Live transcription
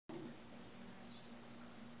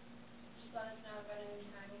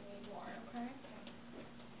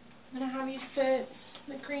I'm going to have you sit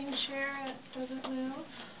in the green chair that doesn't move.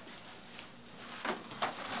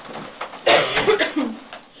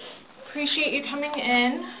 Appreciate you coming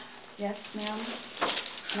in. Yes, ma'am.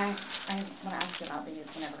 I want to ask you about these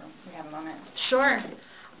whenever we have a moment. Sure.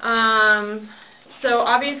 So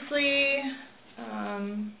obviously,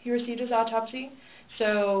 he received his autopsy.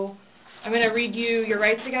 So I'm going to read you your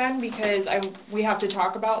rights again because we have to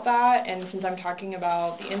talk about that. And since I'm talking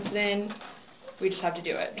about the incident, we just have to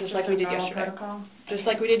do it, just like we did yesterday. Protocol? Just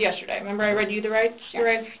like we did yesterday. Remember I read you the rights? Your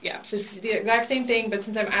rights? Yeah. So it's the exact same thing, but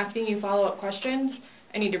since I'm asking you follow-up questions,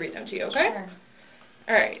 I need to read them to you, okay? Sure.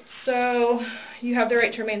 All right. So you have the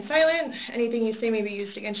right to remain silent. Anything you say may be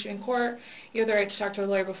used against you in court. You have the right to talk to a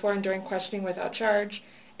lawyer before and during questioning without charge.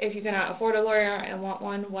 If you cannot afford a lawyer and want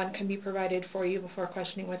one can be provided for you before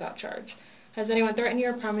questioning without charge. Has anyone threatened you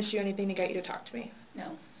or promised you anything to get you to talk to me?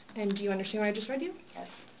 No. And do you understand what I just read you? Yes.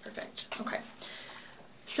 Perfect. Okay.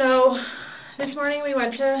 So this morning we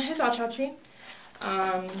went to his autopsy,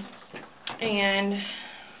 and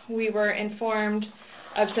we were informed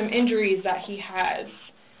of some injuries that he has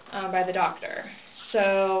by the doctor.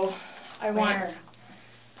 So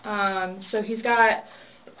so he's got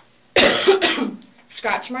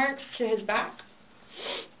scratch marks to his back.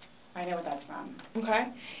 I know what that's from.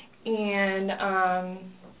 Okay. And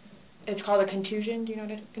it's called a contusion. Do you know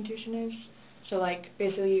what a contusion is? So like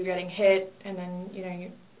basically you're getting hit and then you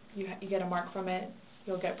get a mark from it.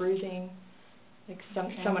 You'll get bruising. Like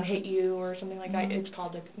someone hit you or something like that. It's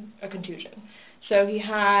called a contusion. So he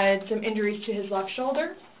had some injuries to his left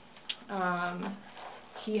shoulder.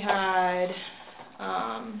 He had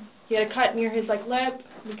a cut near his lip.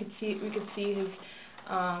 We could see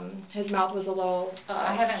his mouth was a little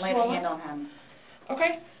I haven't laid a hand on him.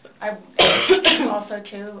 Okay. Also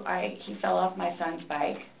too, he fell off my son's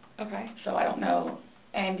bike. Okay. So I don't know,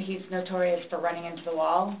 and he's notorious for running into the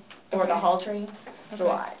wall or the hall tree. Okay.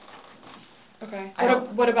 So Okay.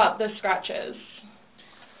 What about the scratches?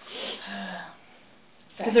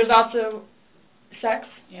 Because there's also sex.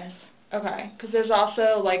 Yes. Okay. Because there's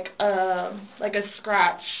also like a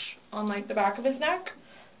scratch on the back of his neck,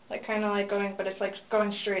 kind of going, but it's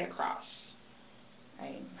going straight across.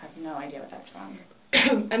 I have no idea what that's from.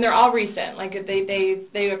 And they're all recent.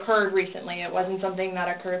 They occurred recently. It wasn't something that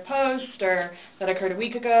occurred post or that occurred a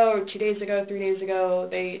week ago or 2 days ago, 3 days ago.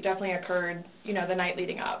 They definitely occurred, the night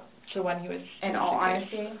leading up to when he was. In all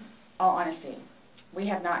honesty, we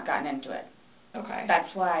have not gotten into it. Okay. That's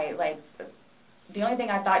why, the only thing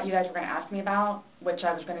I thought you guys were going to ask me about, which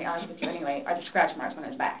I was going to be honest with you anyway, are the scratch marks on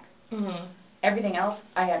his back. Mhm. Everything else,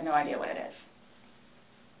 I have no idea what it is.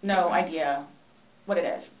 No idea what it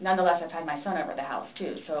is. Nonetheless, I've had my son over at the house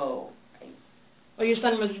too, so. Well, your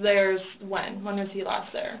son was there when? When was he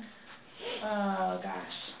last there? Oh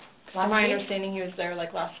gosh. From my understanding, he was there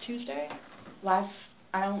last Tuesday.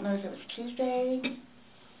 I don't know if it was Tuesday,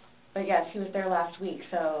 but yes, he was there last week.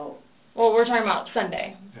 So. Well, we're talking about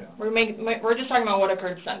Sunday. Yeah. We're just talking about what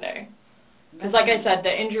occurred Sunday. Because, like I said,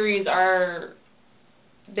 the injuries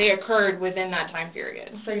they occurred within that time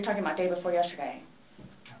period. So you're talking about day before yesterday.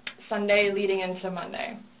 Sunday leading into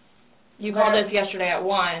Monday. You called us yesterday at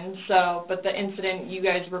 1, but the incident, you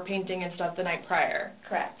guys were painting and stuff the night prior.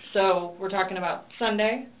 Correct. So we're talking about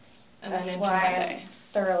Sunday and then into Monday. I'm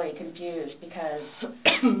thoroughly confused because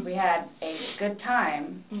we had a good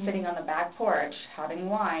time sitting on the back porch having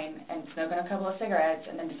wine and smoking a couple of cigarettes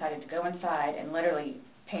and then decided to go inside and literally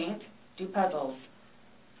paint, do puzzles,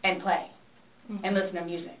 and play and listen to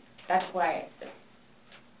music. That's why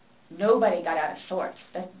nobody got out of sorts.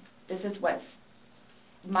 This is what's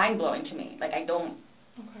mind-blowing to me.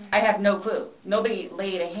 I have no clue. Nobody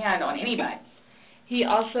laid a hand on anybody. He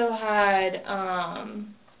also had,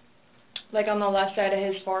 on the left side of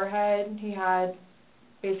his forehead, he had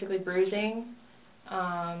basically bruising,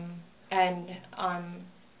 and on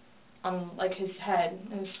his head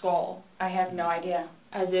and skull. I have no idea.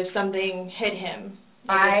 As if something hit him.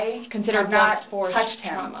 I considered have not force touched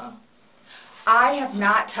him. trauma. I have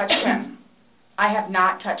not touched him. I have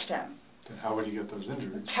not touched him. Then how would you get those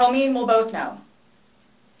injuries? Tell me and we'll both know.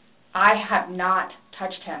 I have not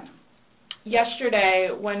touched him. Yesterday,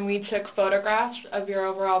 when we took photographs of your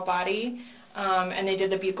overall body, and they did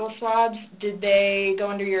the buccal swabs, did they go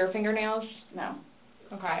under your fingernails? No.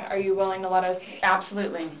 Okay. Are you willing to let us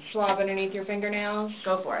Absolutely. swab underneath your fingernails?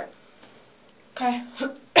 Go for it. Okay.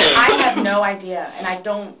 I have no idea, and I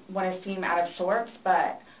don't want to seem out of sorts,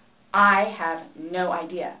 but I have no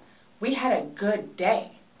idea. We had a good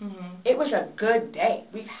day. It was a good day.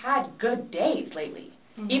 We've had good days lately,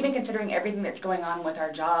 even considering everything that's going on with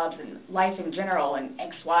our jobs and life in general and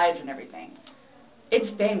ex-wives and everything.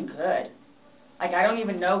 It's been good. Like, I don't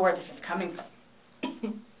even know where this is coming from.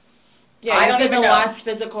 Yeah, I you don't said even the know. last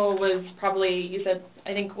physical was probably, you said,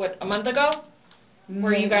 I think, what, a month ago?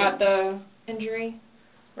 Where you got the injury,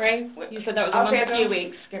 right? You said that was a month ago? I'll say a few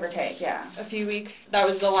weeks, give or take, yeah. A few weeks. That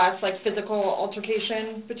was the last, like, physical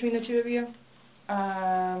altercation between the two of you?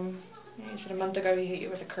 Yeah, you said a month ago he hit you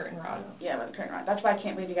with a curtain rod. Yeah, with a curtain rod. That's why I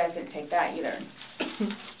can't believe you guys didn't take that either.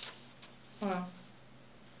 Wow.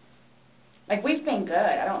 Like, we've been good.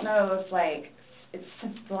 I don't know if, like, it's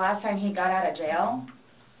since the last time he got out of jail.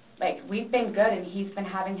 Like, we've been good, and he's been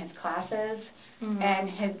having his classes and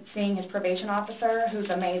seeing his probation officer, who's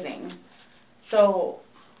amazing. So...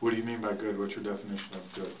 What do you mean by good? What's your definition of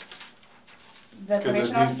good? The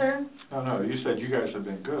probation officer? No, you said you guys have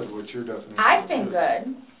been good. What's your definition I've of been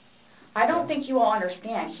good. I don't think you all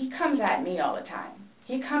understand. He comes at me all the time.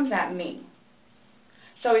 He comes at me.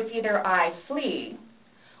 So it's either I flee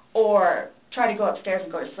or try to go upstairs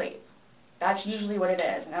and go to sleep. That's usually what it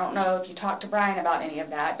is. And I don't know if you talk to Brian about any of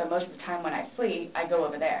that, but most of the time when I flee, I go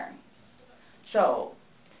over there. So...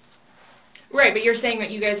 Right, but you're saying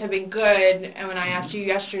that you guys have been good, and when I asked you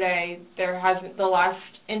yesterday, there hasn't, the last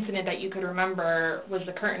incident that you could remember was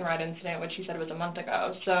the curtain rod incident, which you said was a month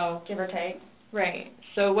ago, so... Give or take. Right.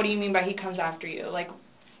 So what do you mean by he comes after you? Like...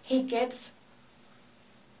 He gets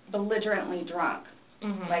belligerently drunk.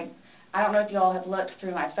 Mm-hmm. Like, I don't know if you all have looked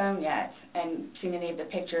through my phone yet and seen any of the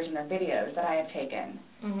pictures and the videos that I have taken.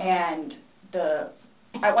 Mm-hmm. And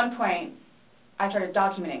at one point, I started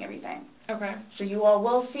documenting everything. Okay. So you all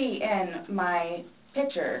will see in my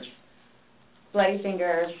pictures bloody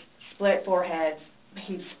fingers, split foreheads,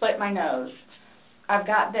 he split my nose. I've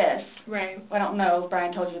got this. Right. I don't know if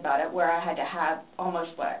Brian told you about it, where I had to have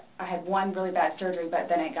almost I had one really bad surgery, but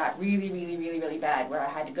then it got really, really, really, really bad, where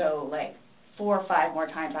I had to go like 4 or 5 more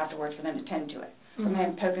times afterwards for them to tend to it, from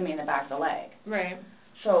him poking me in the back of the leg. Right.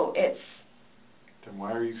 So it's... Then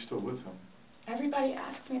why are you still with him? Everybody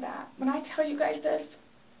asks me that. When I tell you guys this,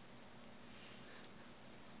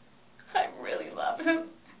 I really love him,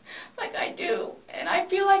 like I do, and I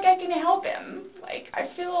feel like I can help him. Like,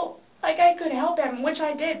 I feel like I could help him, which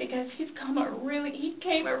I did, because he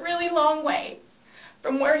came a really long way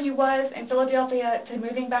from where he was in Philadelphia to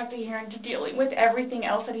moving back to here and to dealing with everything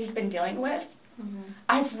else that he's been dealing with. Mm-hmm.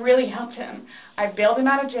 I've really helped him. I've bailed him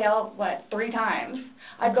out of jail, 3 times.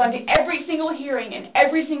 I've gone to every single hearing and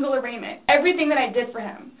every single arraignment, everything that I did for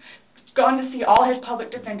him. Gone to see all his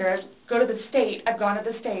public defenders, go to the state. I've gone to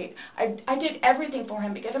the state. I did everything for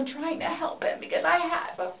him because I'm trying to help him, because I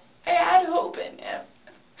had hope in him.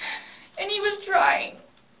 And he was trying.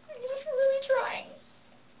 He was really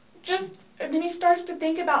trying. And then he starts to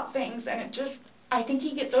think about things, and I think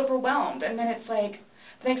he gets overwhelmed, and then it's like,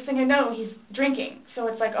 the next thing I know, he's drinking. So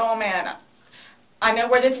it's like, oh man, I know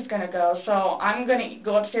where this is going to go, so I'm going to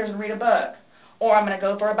go upstairs and read a book, or I'm going to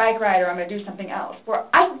go for a bike ride, or I'm going to do something else. Where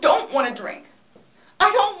I don't want to drink. I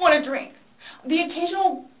don't want to drink. The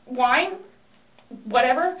occasional wine,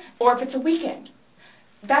 whatever, or if it's a weekend,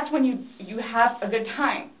 that's when you have a good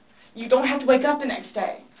time. You don't have to wake up the next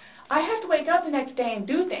day. I have to wake up the next day and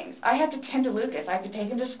do things. I have to tend to Lucas. I have to take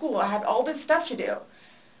him to school. I have all this stuff to do.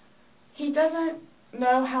 He doesn't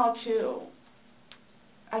know how to,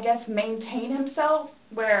 I guess, maintain himself,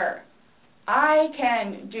 where I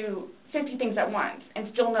can do 50 things at once and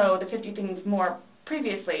still know the 50 things more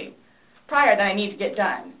prior that I need to get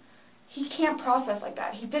done. He can't process like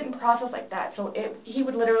that. He didn't process like that, so he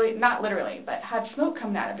would literally, not literally, but have smoke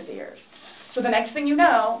coming out of his ears. So the next thing you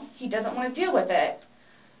know, he doesn't want to deal with it.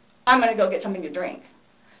 I'm going to go get something to drink.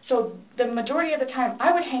 So the majority of the time,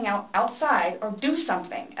 I would hang out outside or do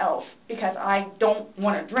something else because I don't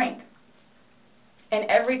want to drink. And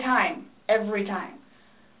every time,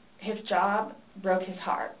 his job broke his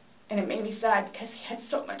heart. And it made me sad because he had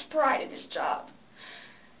so much pride in his job.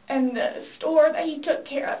 And the store that he took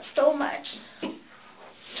care of so much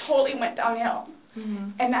totally went downhill.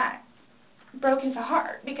 Mm-hmm. And that broke his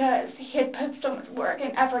heart because he had put so much work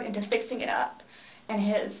and effort into fixing it up. And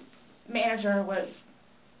his manager was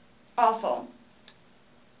awful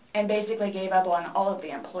and basically gave up on all of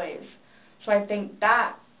the employees. So I think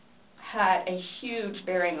that had a huge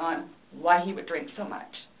bearing on why he would drink so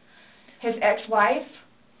much. His ex-wife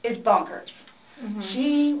is bonkers. Mm-hmm.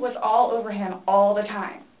 She was all over him all the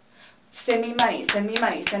time. Send me money, send me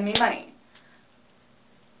money, send me money.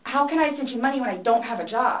 How can I send you money when I don't have a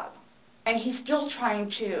job? And he's still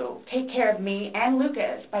trying to take care of me and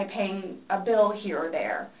Lucas by paying a bill here or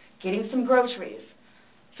there, getting some groceries.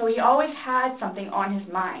 So he always had something on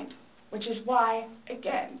his mind, which is why,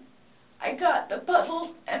 again, I got the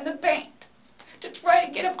puzzles and the paint to try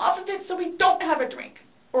to get him off of it so we don't have a drink,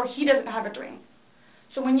 or he doesn't have a drink.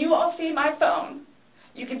 So when you all see my phone,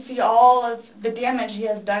 you can see all of the damage he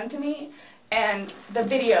has done to me and the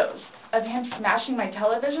videos of him smashing my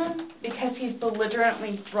television because he's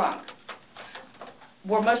belligerently drunk.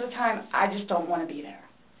 Where most of the time, I just don't want to be there.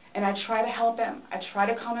 And I try to help him. I try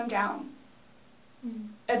to calm him down.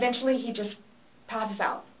 Eventually, he just passes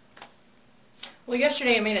out. Well,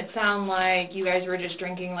 yesterday it made it sound like you guys were just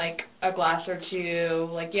drinking, like, a glass or two.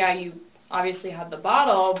 Like, yeah, you obviously had the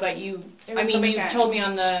bottle, but you told me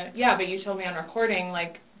on you told me on recording,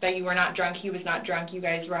 like, that you were not drunk, he was not drunk, you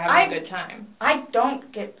guys were having a good time. I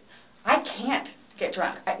can't get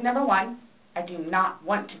drunk. Number one, I do not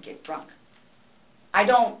want to get drunk. I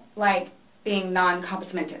don't like being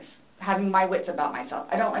non-compos mentis, having my wits about myself.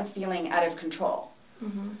 I don't like feeling out of control.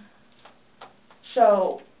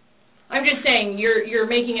 So I'm just saying, you're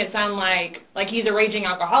making it sound like he's a raging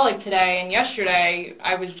alcoholic today, and yesterday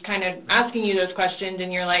I was kind of asking you those questions,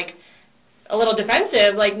 and you're like a little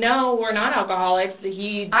defensive, like, no, we're not alcoholics.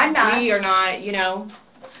 I'm not. We are not, you know.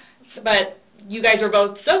 But you guys were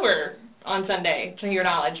both sober on Sunday, to your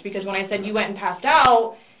knowledge, because when I said you went and passed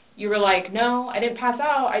out, you were like, no, I didn't pass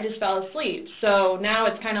out, I just fell asleep. So now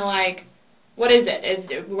it's kind of like, what is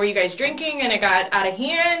it? Were you guys drinking and it got out of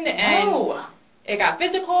hand and it got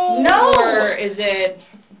physical? No. Or is it...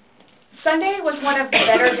 Sunday was one of the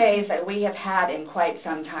better days that we have had in quite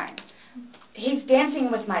some time. He's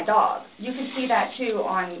dancing with my dog. You can see that, too,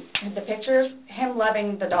 on the pictures, him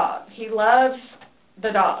loving the dog. He loves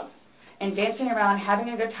the dog and dancing around, having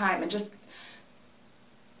a good time, and just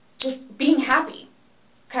being happy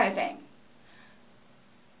kind of thing.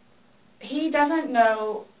 He doesn't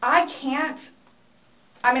know. I can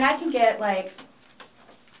get, like,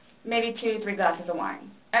 maybe 2-3 glasses of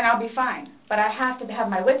wine, and I'll be fine. But I have to have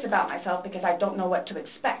my wits about myself because I don't know what to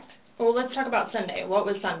expect. Well, let's talk about Sunday. What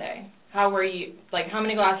was Sunday? How were you, like, how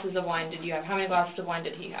many glasses of wine did you have? How many glasses of wine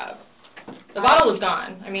did he have? The bottle was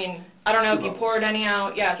gone. I mean, I don't know if you poured any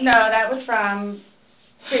out. Yes. No, that was from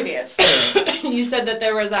previous. You said that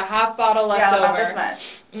there was a half bottle left over. Yeah, about this much.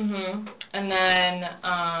 And then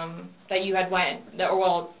that you had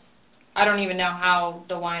I don't even know how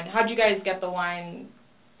the wine, how'd you guys get the wine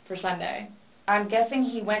for Sunday? I'm guessing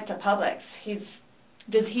he went to Publix.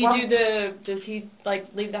 Does he like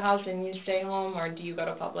leave the house and you stay home, or do you go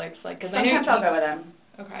to Publix? Like, cause sometimes I'll go with him.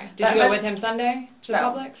 Okay. Did you go with him Sunday to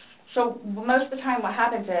Publix? So most of the time what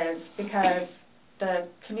happens is, because the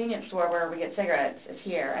convenience store where we get cigarettes is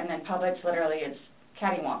here, and then Publix literally is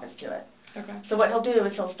cattywampus to it. Okay. So what he'll do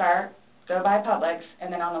is he'll go by Publix,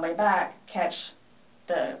 and then on the way back, catch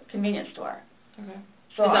the convenience store. Okay.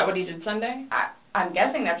 So is that what he did Sunday? I'm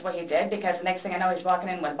guessing that's what he did, because the next thing I know, he's walking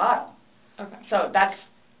in with a bottle. Okay. So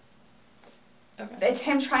it's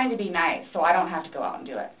him trying to be nice, so I don't have to go out and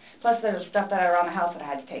do it. Plus, there's stuff that are around the house that I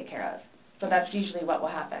had to take care of. So that's usually what will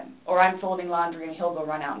happen. Or I'm folding laundry, and he'll go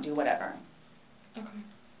run out and do whatever. Okay.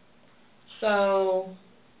 So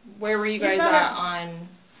where were you guys at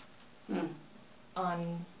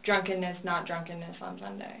on drunkenness, not drunkenness on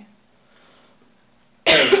Sunday?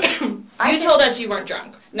 You told us you weren't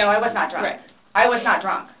drunk. No, I was not drunk. Right. I was not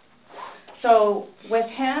drunk. So with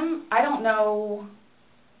him, I don't know.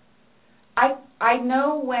 I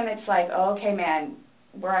know when it's like, oh, okay, man,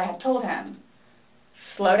 where I have told him,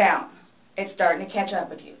 slow down. It's starting to catch up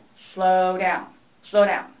with you. Slow down. Slow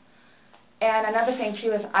down. And another thing,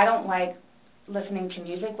 too, is I don't like listening to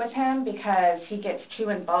music with him because he gets too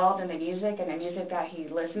involved in the music, and the music that he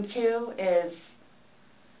listens to is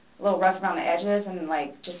a little rough around the edges, and,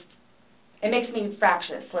 like, it makes me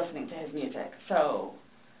fractious listening to his music. So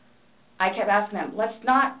I kept asking him, let's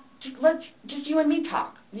just you and me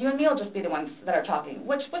talk. You and me will just be the ones that are talking,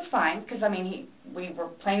 which was fine, because, I mean, we were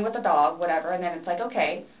playing with the dog, whatever, and then it's like,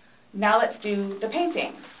 okay, now let's do the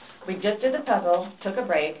painting. We just did the puzzle, took a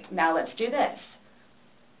break, now let's do this.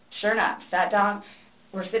 Sure enough, sat down,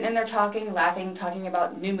 we're sitting in there talking, laughing, talking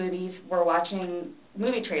about new movies, we're watching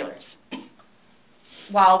movie trailers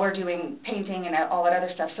while we're doing painting and all that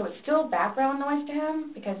other stuff. So it's still background noise to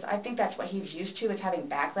him, because I think that's what he's used to, is having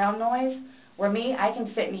background noise. Where me, I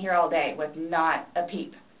can sit in here all day with not a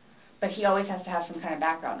peep. But he always has to have some kind of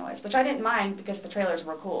background noise, which I didn't mind because the trailers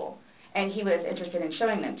were cool. And he was interested in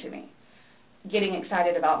showing them to me, getting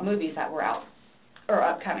excited about movies that were out or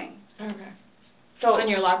upcoming. Okay. So on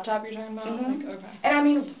your laptop you're talking about? Mm-hmm. Like, okay. And I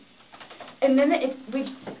mean, and then it was...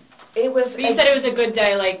 But you said it was a good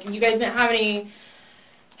day, like you guys didn't have any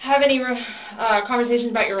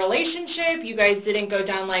conversations about your relationship? You guys didn't go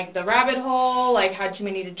down, like, the rabbit hole, like, had too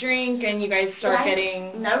many to drink, and you guys start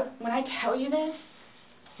getting... Nope. When I tell you this,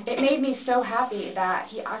 it made me so happy that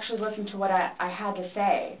he actually listened to what I had to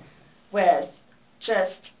say with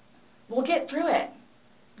just, we'll get through it.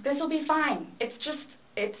 this will be fine. It's just,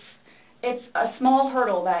 it's a small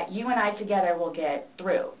hurdle that you and I together will get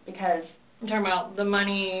through, because... I'm talking about the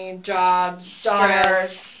money, jobs, daughters,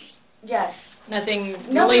 stress. Yes. Nothing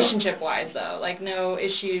No, relationship-wise, though. Like, no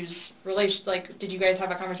issues, like, did you guys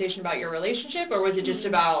have a conversation about your relationship, or was it just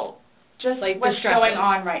about, just like, what's the stress? going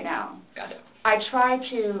on right now. Got it. I try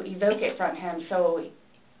to evoke it from him so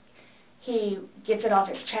he gets it off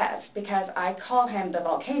his chest, because I call him the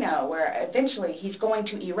volcano, where eventually he's going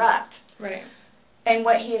to erupt. Right. And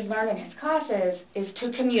what he has learned in his classes is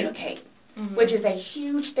to communicate, which is a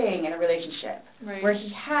huge thing in a relationship, where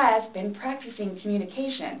he has been practicing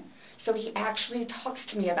communication. So he actually talks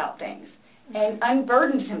to me about things and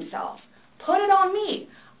unburdens himself. Put it on me.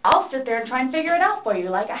 I'll sit there and try and figure it out for you,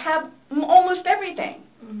 like I have almost everything.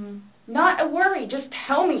 Not a worry. Just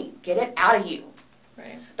tell me. Get it out of you.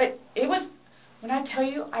 Right. But it was, when I tell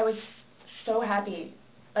you, I was so happy.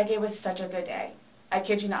 Like, it was such a good day. I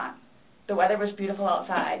kid you not. The weather was beautiful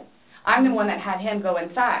outside. I'm the one that had him go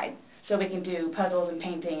inside so we can do puzzles and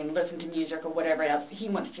painting and listen to music or whatever else he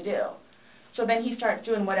wants to do. So then he starts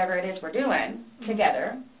doing whatever it is we're doing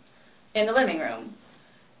together in the living room,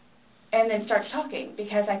 and then starts talking,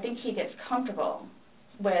 because I think he gets comfortable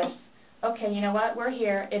with, okay, you know what, we're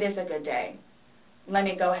here, it is a good day. Let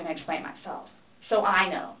me go ahead and explain myself. So I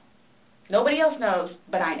know. Nobody else knows,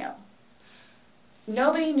 but I know.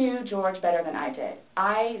 Nobody knew George better than I did.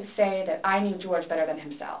 I say that I knew George better than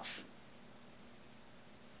himself.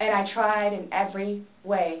 And I tried in every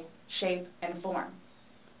way, shape, and form.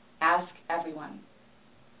 Ask everyone.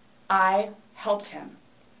 I helped him.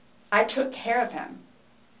 I took care of him.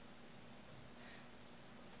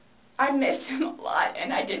 I miss him a lot,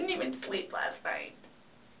 and I didn't even sleep last night.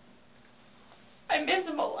 I miss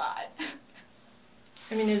him a lot.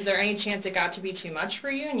 I mean, is there any chance it got to be too much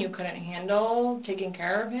for you and you couldn't handle taking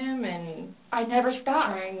care of him and... I never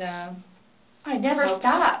stopped. Trying to... I never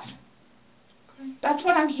stopped. Okay. That's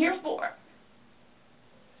what I'm here for.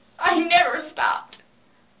 I never stopped.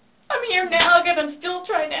 I'm here now because I'm still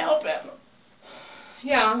trying to help him.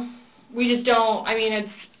 Yeah. We just don't... I mean,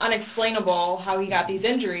 it's unexplainable how he got these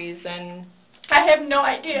injuries, and... I have no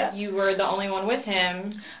idea. You were the only one with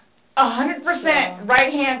him. 100% So.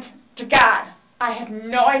 right hand to God. I have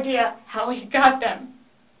no idea how he got them.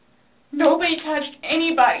 Nobody touched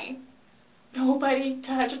anybody. Nobody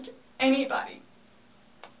touched anybody.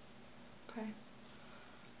 Okay.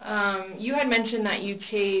 You had mentioned that you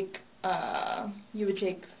would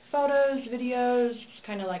take photos, videos, just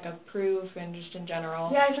kind of like a proof and just in general.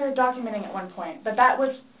 Yeah, I started documenting at one point, but that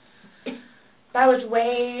was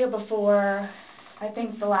way before, I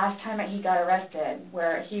think, the last time that he got arrested,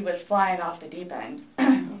 where he was flying off the deep end.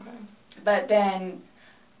 Okay. But then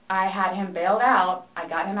I had him bailed out. I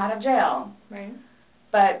got him out of jail. Right.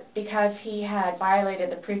 But because he had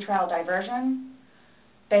violated the pretrial diversion,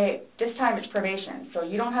 this time it's probation, so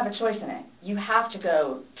you don't have a choice in it. You have to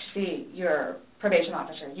go to see your probation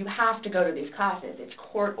officer. You have to go to these classes. It's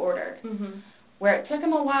court-ordered. Where it took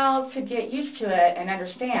him a while to get used to it and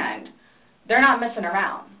understand, they're not messing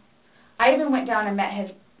around. I even went down and met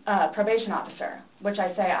his probation officer, which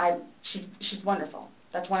I say she's wonderful.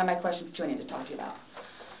 That's one of my questions, too, I need to talk to you about.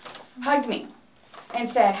 Hugged me and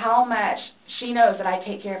said how much she knows that I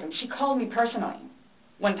take care of him. She called me personally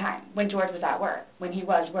one time when George was at work, when he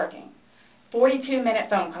was working. 42-minute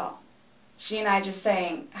phone call. She and I just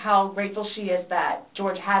saying how grateful she is that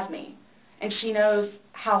George has me. And she knows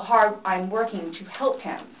how hard I'm working to help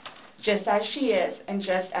him, just as she is and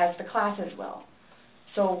just as the classes will.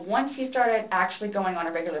 So once he started actually going on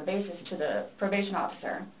a regular basis to the probation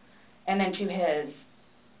officer and then to his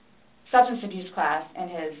substance abuse class and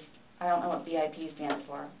his, I don't know what BIP stands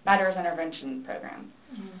for, Matters Intervention Program,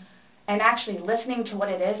 and actually listening to what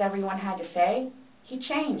it is everyone had to say, he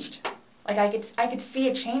changed. Like I could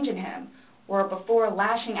see a change in him, where before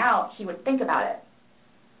lashing out, he would think about it.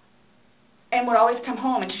 And would always come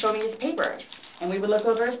home and show me his papers, and we would look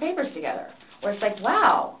over his papers together, where it's like,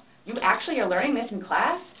 wow, you actually are learning this in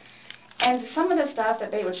class? And some of the stuff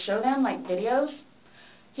that they would show them, like videos,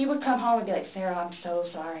 he would come home and be like, Sarah, I'm so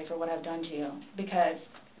sorry for what I've done to you. Because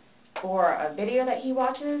for a video that he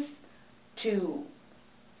watches to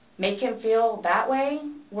make him feel that way,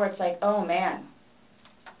 where it's like, oh man,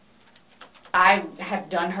 I have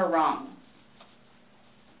done her wrong.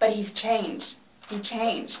 But he's changed. He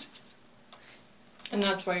changed. And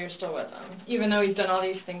that's why you're still with him, even though he's done all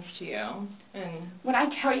these things to you. And when I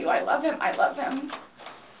tell you I love him, I love him.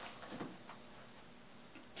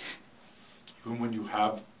 Even when you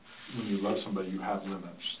love somebody, you have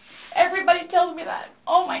limits. Everybody tells me that.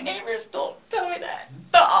 All my neighbors tell me that.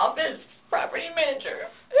 The office property manager.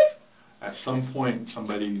 At some some point,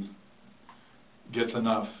 somebody gets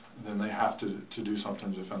enough, then they have to do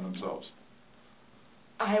something to defend themselves.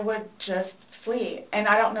 I would just flee, and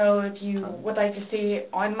I don't know if you would like to see it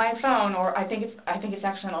on my phone, or I think it's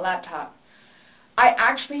actually on a laptop. I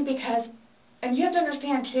actually, because, and you have to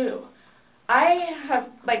understand too, I have,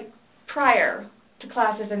 like, prior to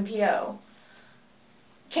classes in PO,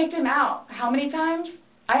 kicked him out. How many times?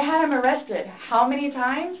 I had him arrested. How many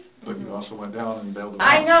times? But you also went down and bailed him out.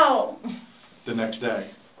 I know. The next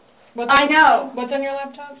day. I know. What's on your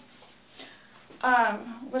laptop?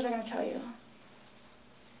 What was I going to tell you?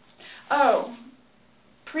 Oh,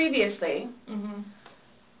 previously,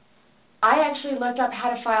 I actually looked up how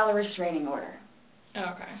to file a restraining order.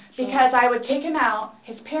 Okay. Because I would take him out,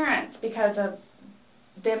 his parents, because of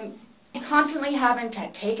them constantly having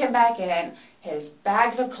to take him back in, his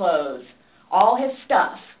bags of clothes, all his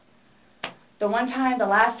stuff. The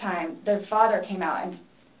last time, the father came out and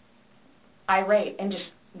irate and just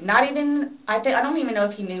not even, I don't even know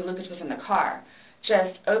if he knew Lucas was in the car,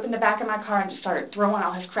 just opened the back of my car and just started throwing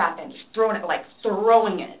all his crap in, just throwing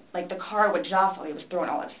it, like the car would jostle, he was throwing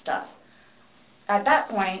all his stuff. At that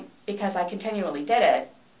point, because I continually did it,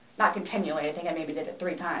 not continually, I think I maybe did it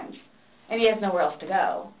 3 times, and he has nowhere else to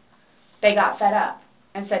go, they got fed up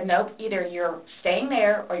and said, nope, either you're staying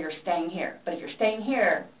there or you're staying here. But if you're staying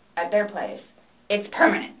here at their place, it's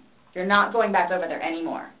permanent. You're not going back over there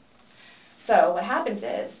anymore. So what happens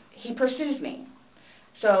is he pursues me.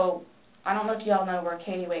 So I don't know if you all know where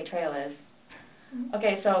Katie Way Trail is.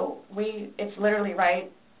 Okay, so it's literally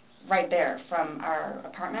right there from our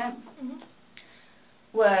apartment.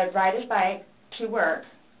 Would ride his bike to work,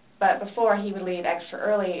 but before he would leave extra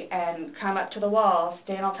early and come up to the wall,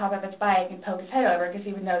 stand on top of his bike and poke his head over because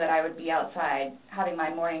he would know that I would be outside having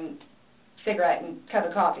my morning cigarette and cup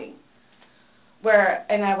of coffee.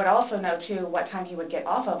 And I would also know, too, what time he would get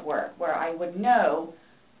off of work, where I would know,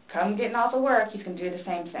 come getting off of work, he's going to do the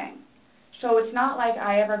same thing. So it's not like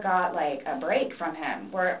I ever got, like, a break from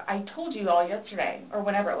him, where I told you all yesterday, or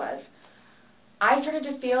whenever it was, I started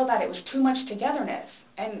to feel that it was too much togetherness.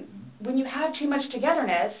 And when you have too much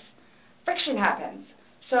togetherness, friction happens.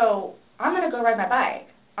 So I'm going to go ride my bike.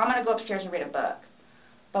 I'm going to go upstairs and read a book.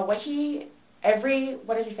 But every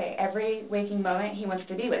waking moment, he wants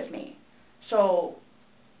to be with me. So,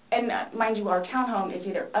 and mind you, our townhome is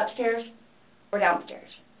either upstairs or downstairs.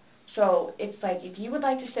 So it's like, if you would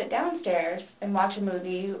like to sit downstairs and watch a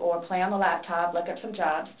movie or play on the laptop, look up some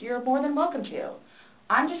jobs, you're more than welcome to.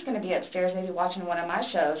 I'm just going to be upstairs maybe watching one of my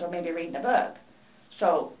shows or maybe reading a book.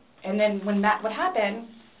 So, and then when that would happen,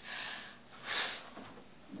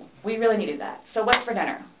 we really needed that. So what's for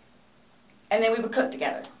dinner? And then we would cook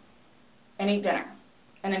together and eat dinner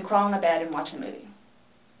and then crawl in the bed and watch a movie.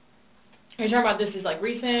 Are you talking about this is like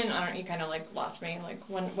recent? You kind of like lost me. Like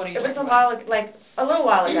what are you? It was a little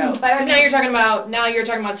while ago. But now you're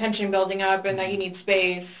talking about tension building up and that you need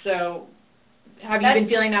space. So have you been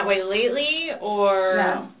feeling that way lately or?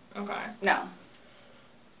 No. Okay. No.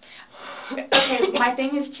 Okay, my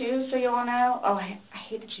thing is too, so you all know. Oh, I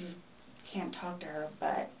hate that you can't talk to her,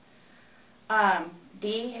 but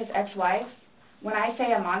Dee, his ex-wife. When I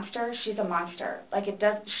say a monster, she's a monster. Like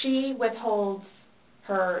she withholds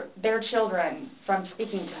their children from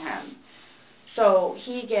speaking to him. So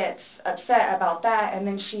he gets upset about that, and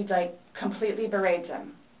then she like completely berates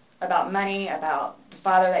him about money, about the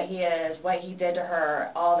father that he is, what he did to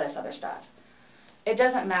her, all this other stuff. It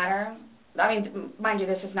doesn't matter. I mean, mind you,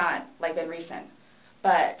 this is not like been recent,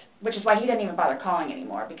 but which is why he didn't even bother calling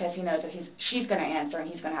anymore because he knows that she's going to answer and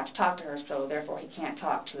he's going to have to talk to her, so therefore he can't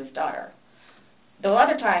talk to his daughter. The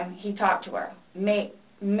other time he talked to her,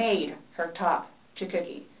 made her talk to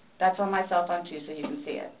Cookie. That's on my cell phone too, so you can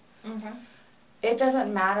see it. Okay. It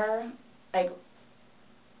doesn't matter.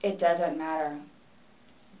 It doesn't matter.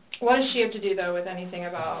 What does she have to do though with anything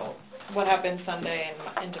about what happened Sunday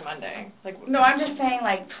and into Monday? No, I'm just saying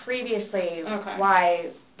previously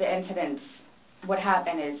why the incidents would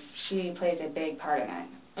happen is she plays a big part in it.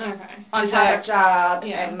 Okay. On top of job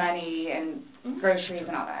and money and groceries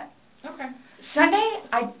and all that. Okay. Sunday,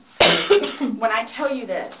 when I tell you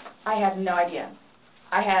this, I have no idea.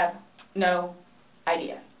 I have no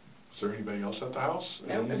idea. Is there anybody else at the house?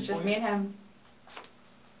 Nope, it's just me and him.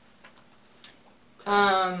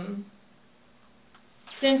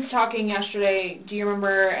 Since talking yesterday, do you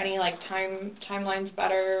remember any timelines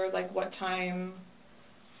better? Like what time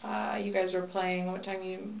you guys were playing? What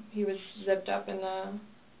time he was zipped up in the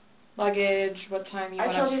luggage? What time you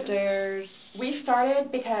went upstairs? We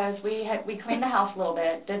started because we cleaned the house a little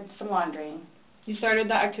bit, did some laundry. You started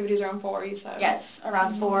the activities around 4, you said? Yes,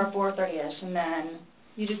 around 4:30ish, and then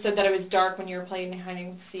You just said that it was dark when you were playing hide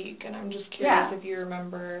and seek, and I'm just curious if you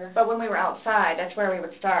remember. But when we were outside, that's where we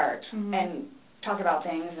would start Mhm. and talk about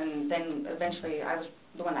things, and then eventually I was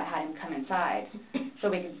the one that had him come inside so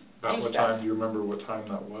we could About do what stuff. time, do you remember what time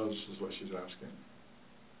that was, is what she's asking?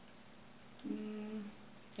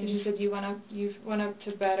 And you said you went up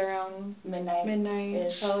to bed around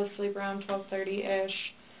midnight, fell asleep around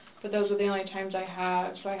 12:30-ish. But those are the only times I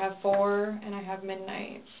have. So I have 4 and I have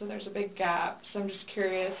midnight. So there's a big gap. So I'm just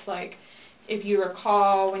curious, like, if you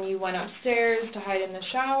recall when you went upstairs to hide in the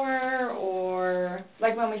shower, or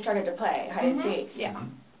like when we started to play hide and seek. Yeah.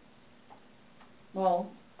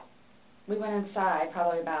 Well, we went inside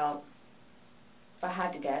probably about, if I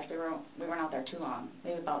had to guess, we weren't out there too long.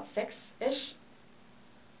 Maybe about 6-ish.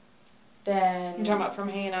 Then You're talking about from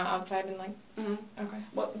hanging out outside and like. Okay.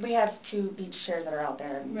 Well, we have 2 beach chairs that are out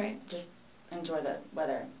there and Right. just enjoy the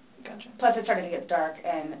weather. Gotcha. Plus it started to get dark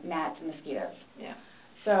and gnats and mosquitoes. Yeah.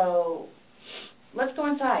 So let's go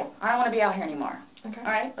inside. I don't want to be out here anymore. Okay.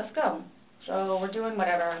 All right, let's go. So we're doing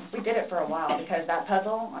whatever. We did it for a while because that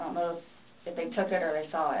puzzle, I don't know if they took it or they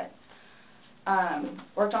saw it.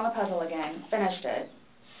 Worked on the puzzle again, finished it.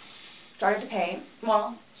 Started to paint.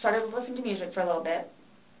 Well, started listening to music for a little bit.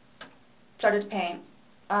 Started to paint.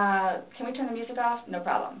 Can we turn the music off? No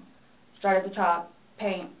problem. Start at the top,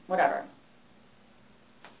 paint, whatever.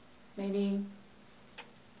 Maybe,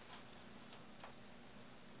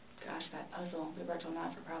 gosh, that puzzle, we worked on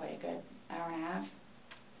that for probably a good hour and a half.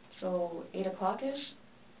 So 8 o'clock-ish?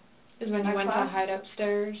 Is when you went to hide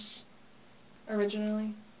upstairs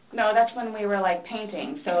originally? No, that's when we were like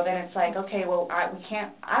painting. So then it's like, okay, well, I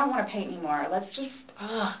don't want to paint anymore. Let's just,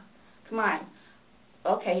 come on.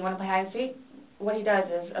 Okay, you want to play hide and seek? What he does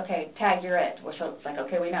is, okay, tag, you're it. So it's like,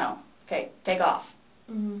 okay, we know. Okay, take off.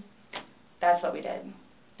 That's what we did.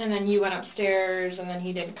 And then you went upstairs, and then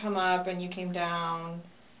he didn't come up, and you came down,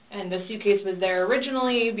 and the suitcase was there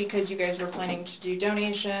originally because you guys were planning to do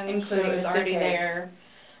donations, so it was already there.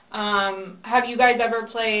 Have you guys ever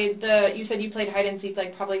played you said you played hide and seek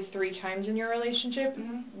like probably 3 times in your relationship.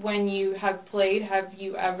 When you have played, have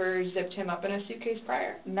you ever zipped him up in a suitcase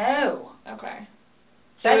prior? No. Okay.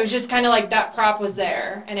 So it was just kind of like that prop was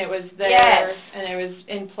there, and it was there, and it was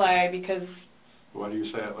in play because... Why do you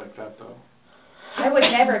say it like that, though? I would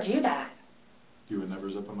never do that. You would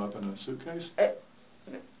never zip them up in a suitcase?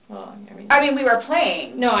 Well, I mean, we were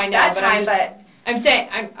playing. No, I know, that time, I'm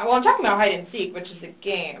talking about hide and seek, which is a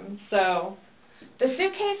game, so... The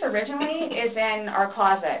suitcase originally is in our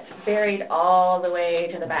closet, buried all the way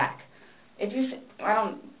to the back. If you,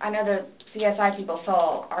 I know the CSI people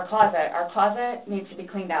saw our closet. Our closet needs to be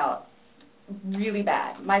cleaned out really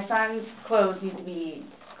bad. My son's clothes need to be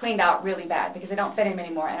cleaned out really bad because they don't fit him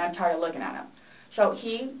anymore, and I'm tired of looking at them. So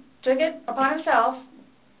he took it upon himself,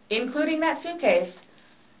 including that suitcase,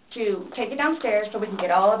 to take it downstairs so we can get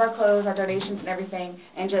all of our clothes, our donations and everything,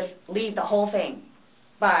 and just leave the whole thing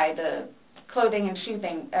by the clothing and shoe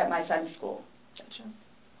thing at my son's school. Gotcha.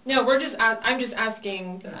 No, I'm just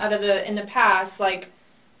asking, in the past, like,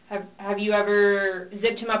 have you ever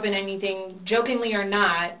zipped him up in anything, jokingly or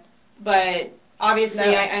not, but obviously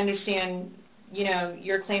I understand, you know,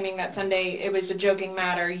 you're claiming that Sunday it was a joking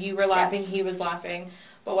matter, you were laughing, he was laughing,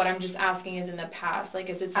 but what I'm just asking is in the past, like,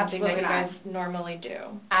 is it something that you guys normally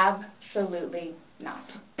do? Absolutely not.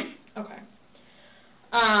 Okay.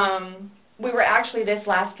 We were actually this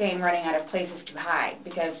last game running out of places to hide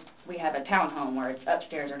because we have a townhome where it's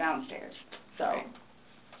upstairs or downstairs. So.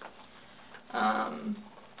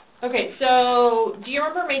 Okay, so do you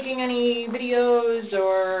remember making any videos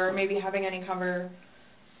or maybe having any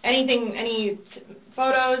any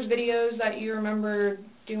photos, videos that you remember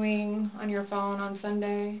doing on your phone on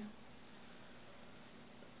Sunday?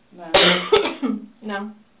 No.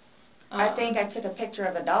 No? I think I took a picture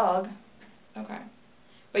of a dog. Okay.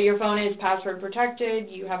 But your phone is password protected,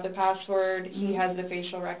 you have the password, he has the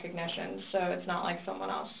facial recognition, so it's not like someone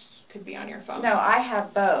else could be on your phone. No, I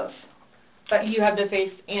have both. But you have the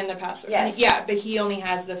face and the password. Yes. Yeah, but he only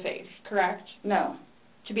has the face, correct? No.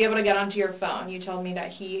 To be able to get onto your phone, you told me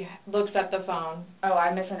that he looks at the phone. Oh,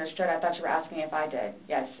 I misunderstood. I thought you were asking if I did.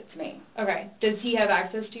 Yes, it's me. Okay. Does he have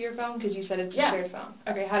access to your phone? Because you said it's a shared phone.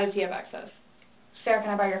 Okay, how does he have access? Sarah,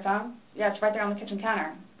 can I borrow your phone? Yeah, it's right there on the kitchen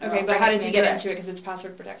counter. Okay, but how does he get into it because it's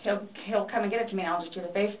password protected? He'll come and get it to me and I'll just do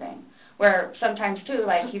the face thing. Where sometimes too,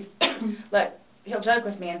 like he'll joke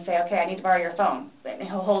with me and say, okay, I need to borrow your phone. And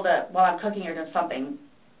he'll hold it while I'm cooking or doing something,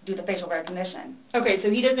 do the facial recognition. Okay, so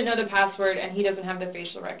he doesn't know the password and he doesn't have the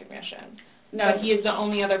facial recognition. No. But he is the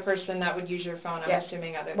only other person that would use your phone, I'm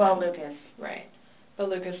assuming, other than... Well, Lucas. Right. But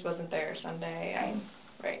Lucas wasn't there Sunday.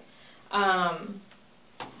 Right.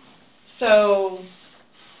 So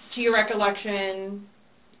to your recollection,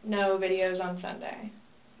 no videos on Sunday?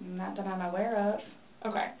 Not that I'm aware of.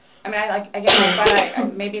 Okay. I mean, I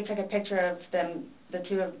maybe took a picture of them, the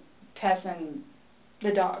two of Tess and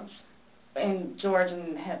The dogs. and George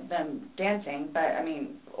and them dancing, but I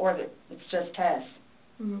mean, it's just Tess.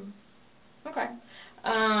 Mm-hmm. Okay.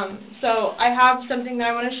 So I have something that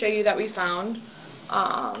I want to show you that we found,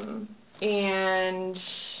 and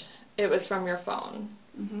it was from your phone.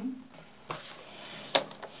 Mm-hmm.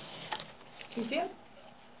 Can you see it?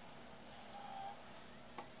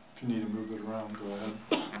 If you need to move it around, go ahead.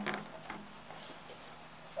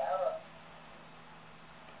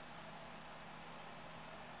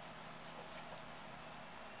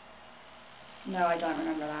 No, I don't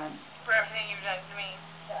remember that. For everything you've done to me.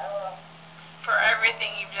 For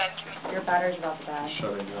everything you've done to me. Your battery's about to die.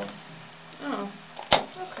 Shut it down. Oh.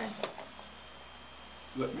 Okay.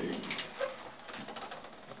 Let me.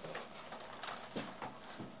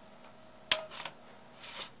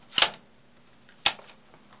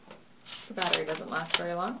 The battery doesn't last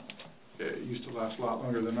very long. Yeah, it used to last a lot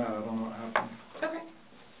longer than that. I don't know what happened. Okay.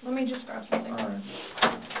 Let me just grab something. All right.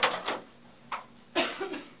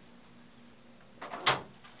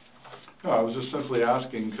 No, I was just simply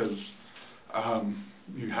asking because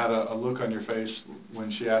you had a look on your face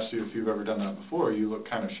when she asked you if you've ever done that before. You looked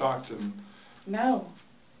kind of shocked and. No.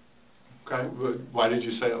 Okay, but why did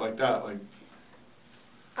you say it like that? Like.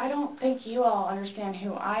 I don't think you all understand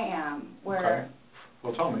who I am. Okay.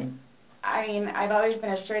 Well, tell me. I mean, I've always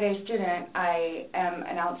been a straight-A student. I am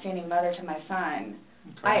an outstanding mother to my son.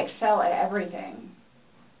 Okay. I excel at everything.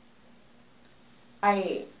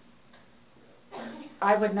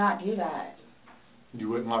 I would not do that. You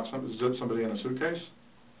wouldn't zip somebody in a suitcase?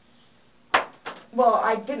 Well,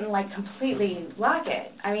 I didn't, completely lock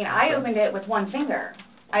it. I mean, I opened it with one finger.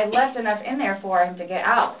 I left enough in there for him to get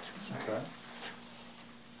out. Okay.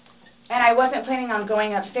 And I wasn't planning on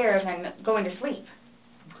going upstairs and going to sleep.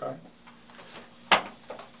 Okay.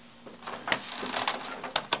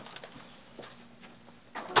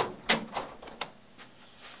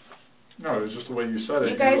 No, it was just the way you said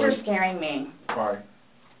it. You guys are scaring me. Why?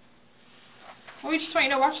 Well, we just want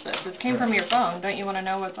you to watch this. This came from your phone. Don't you want to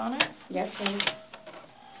know what's on it? Yes, please.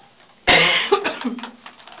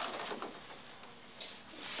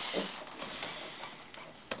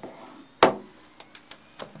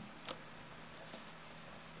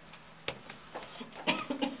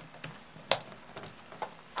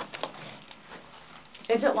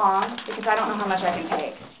 Is it long? Because I don't know how much I can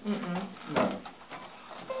take. No.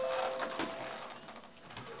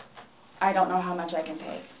 I don't know how much I can take.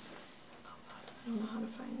 I don't know how to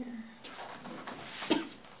find your...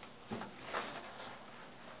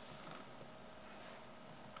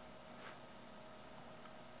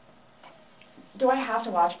 Do I have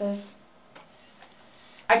to watch this?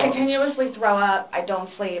 I continuously throw up. I don't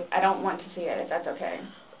sleep. I don't want to see it, if that's okay.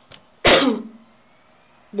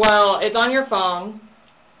 Well, it's on your phone,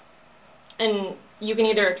 and you can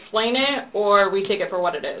either explain it or we take it for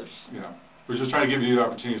what it is. Yeah. We're just trying to give you the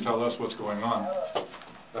opportunity to tell us what's going on.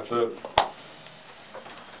 That's it.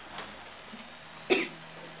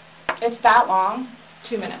 It's that long?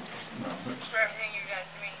 2 minutes. No. For everything you've done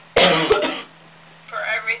to me. For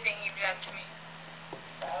everything you've done to me.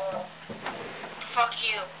 Fuck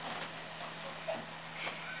you.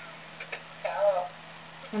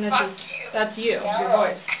 And this Fuck is, you. that's you, your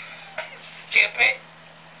voice. Stupid.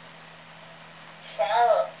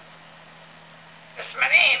 That's my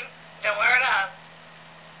name. Don't wear it up.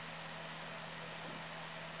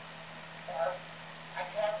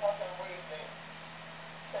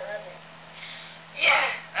 Yeah,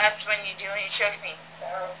 that's when you do when you choke me.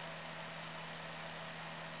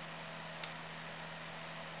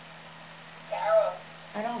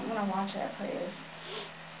 I don't want to watch it, please.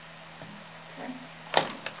 Okay.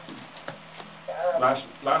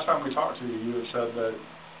 Last time we talked to you, you had said that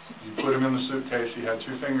you put him in the suitcase, he had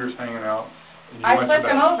 2 fingers hanging out, and you I went flipped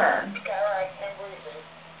to bed. him over.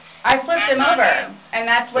 I flipped him over, and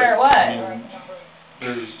that's where it was. I mean,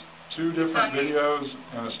 there's 2 different videos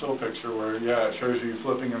and a still picture where, yeah, it shows you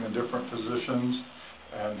flipping him in different positions,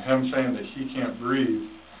 and him saying that he can't breathe,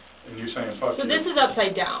 and you saying fuck you. So this is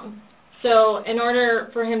upside down. So in order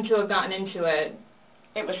for him to have gotten into it...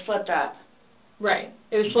 It was flipped up. Right.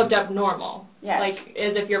 It was flipped up normal. Yes. Like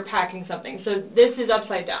as if you're packing something. So this is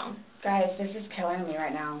upside down. Guys, this is killing me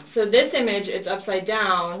right now. So this image is upside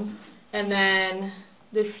down, and then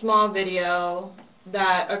this small video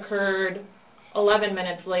that occurred 11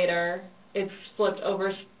 minutes later, it's flipped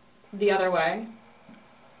over the other way,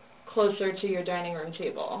 closer to your dining room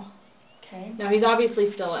table. Okay. Now he's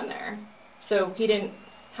obviously still in there, so he didn't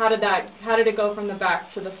How did it go from the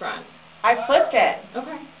back to the front? I flipped it.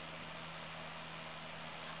 Okay.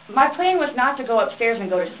 My plan was not to go upstairs and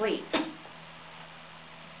go to sleep.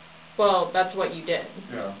 Well, that's what you did.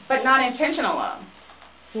 Yeah. But not intentional.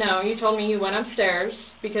 No, you told me you went upstairs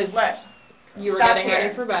because What? you were Stop getting here.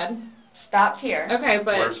 ready for bed. Stopped here. Okay,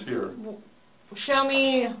 but Where's here? show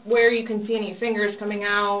me where you can see any fingers coming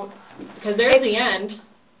out, because there's the end.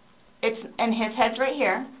 And his head's right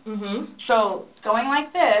here. Mm-hmm. So going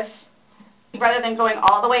like this, rather than going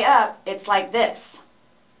all the way up, it's like this.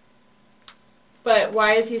 But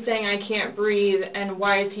why is he saying I can't breathe, and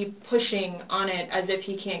why is he pushing on it as if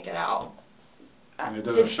he can't get out? And it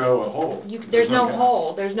doesn't show a hole. There's no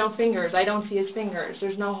hole. There's no fingers. I don't see his fingers.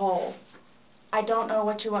 There's no hole. I don't know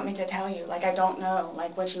what you want me to tell you. Like, I don't know,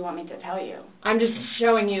 like, what you want me to tell you. I'm just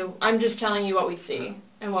showing you. I'm just telling you what we see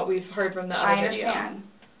and what we've heard from the other video.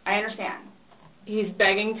 I understand. He's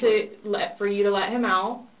begging for you to let him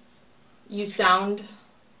out.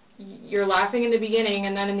 You're laughing in the beginning,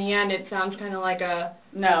 and then in the end it sounds kind of like a...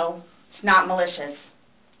 No, it's not malicious.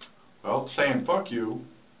 Well, saying fuck you.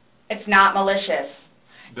 It's not malicious.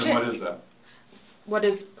 Then what is that? What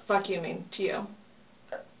does fuck you mean to you?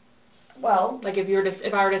 Well... Like if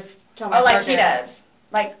I were to tell my like partner... he does.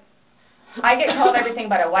 Like, I get told everything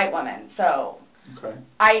but a white woman, so... Okay.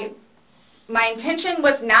 My intention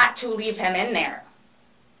was not to leave him in there.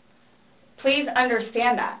 Please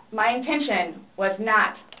understand that. My intention was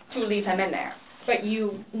not to leave him in there. But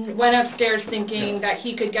you went upstairs thinking that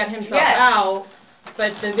he could get himself Yes. out,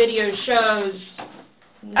 but the video shows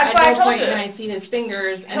That's at what I no told point you. can I see his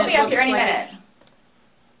fingers. And He'll it be up looks here any like minute.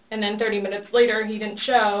 And then 30 minutes later, he didn't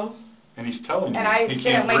show. And he's telling you And I he didn't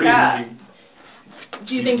can't wake breathe. up.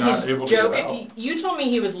 Do you He's think not he's able to get out. joking? You told me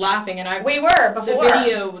he was laughing, and We were the before.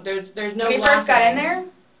 video, there's no When we laughing. first got in there,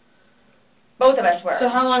 both of us were. So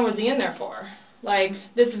how long was he in there for? Like,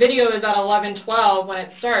 this video is at 11:12 when it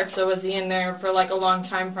starts, so was he in there for like a long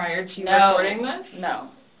time prior to you recording this? No.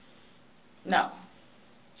 No.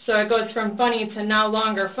 So it goes from funny to no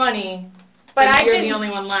longer funny, But you're the only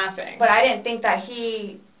one laughing. But I didn't think that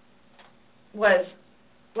he was,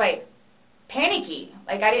 like, panicky.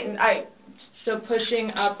 Like, So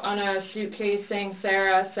pushing up on a suitcase saying,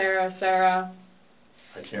 Sarah, Sarah, Sarah,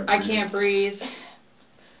 I can't breathe.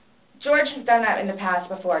 George has done that in the past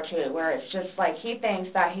before, too, where it's just like he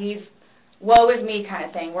thinks that he's woe is me kind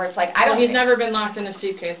of thing, where it's like, He's never been locked in a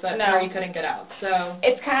suitcase where he couldn't get out, so.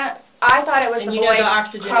 It's kind of, I thought it was the boy the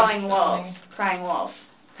oxygen crying wolf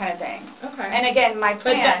kind of thing. Okay. And again, my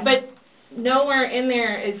plan. But nowhere in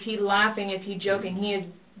there is he laughing, is he joking. He is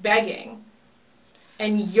begging.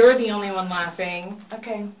 And you're the only one laughing.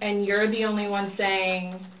 Okay. And you're the only one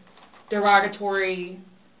saying derogatory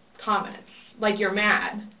comments. Like you're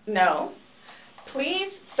mad. No. Please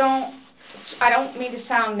don't, I don't mean to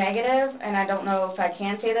sound negative, and I don't know if I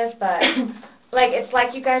can say this, but, like, it's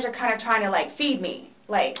like you guys are kind of trying to, like, feed me.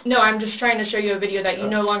 Like. No, I'm just trying to show you a video that you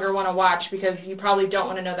no longer want to watch because you probably don't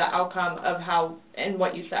want to know the outcome of how and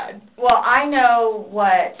what you said. Well, I know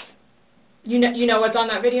what. You know what's on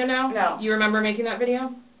that video now? No. You remember making that video?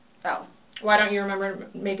 No. Why don't you remember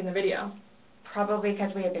making the video? Probably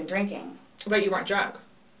because we had been drinking. But you weren't drunk.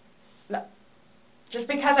 No. Just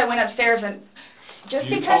because I went upstairs and... Just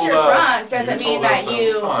you because you're drunk doesn't mean that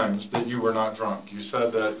you... told us times that you were not drunk. You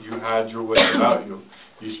said that you had your wits about you.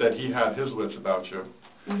 You said he had his wits about you.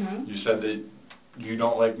 Mm-hmm. You said that you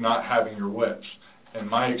don't like not having your wits. In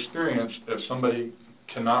my experience, if somebody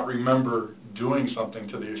cannot remember doing something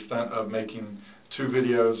to the extent of making 2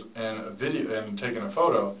 videos and taking a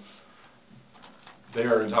photo, they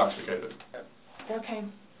are intoxicated. Okay.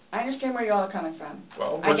 I understand where you all are coming from.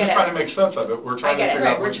 Well, we're just trying to make sense of it. We're trying to figure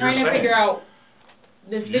out what you're saying. We're trying to figure out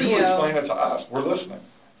this video. You explain it to us. We're listening.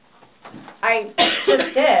 I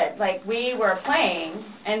just did. Like, we were playing,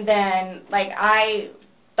 and then, like, I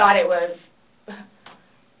thought it was...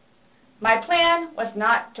 My plan was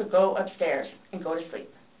not to go upstairs and go to sleep.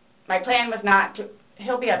 My plan was not to...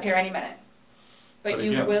 He'll be up here any minute. But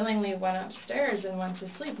you willingly went upstairs and went to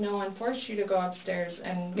sleep. No one forced you to go upstairs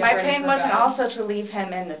and get My ready plan for wasn't bed. also to leave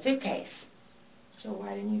him in the suitcase. So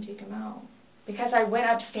why didn't you take him out? Because I went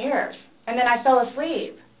upstairs, and then I fell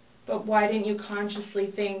asleep. But why didn't you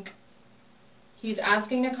consciously think, he's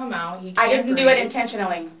asking to come out, he can't I didn't do breathe. it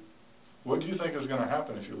intentionally. What do you think is going to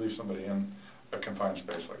happen if you leave somebody in a confined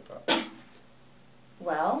space like that?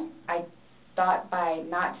 Well, I thought by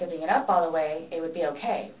not zipping it up all the way, it would be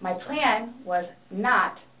okay. My plan was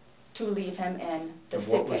not to leave him in the suitcase. And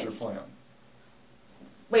what was your plan?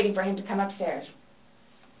 Waiting for him to come upstairs.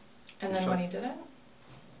 And then when he did it?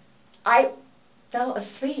 I fell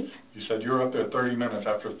asleep. You said you were up there 30 minutes.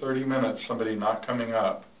 After 30 minutes, somebody not coming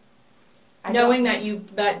up, Knowing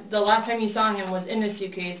that the last time you saw him was in the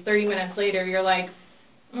suitcase, 30 minutes later, you're like,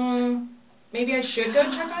 maybe I should go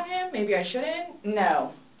check on him, maybe I shouldn't?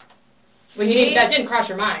 No. Well, that didn't cross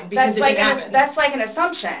your mind because it didn't happen. That's like an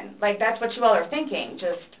assumption. Like, that's what you all are thinking,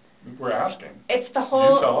 just... We're asking. It's the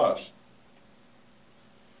whole... You tell us.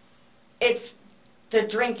 It's the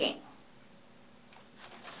drinking.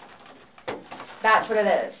 That's what it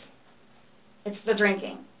is. It's the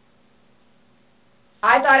drinking.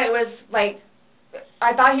 I thought it was, like,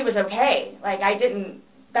 I thought he was okay. Like, I didn't...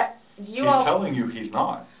 He's telling you he's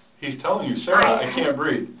not. He's telling you, Sarah, I can't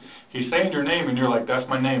breathe. He's saying your name, and you're like, that's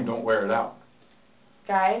my name, don't wear it out.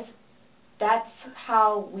 Guys, that's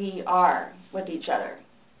how we are with each other.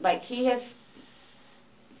 Like,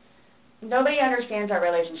 nobody understands our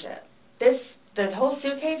relationship. The whole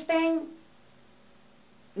suitcase thing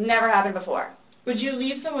never happened before. Would you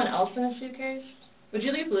leave someone else in a suitcase? Would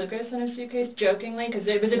you leave Lucas in a suitcase jokingly? Because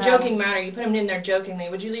it was a joking matter. You put him in there jokingly.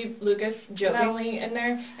 Would you leave Lucas jokingly in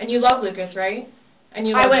there? And you love Lucas, right? And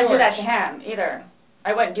you love I wouldn't George. do that to him either.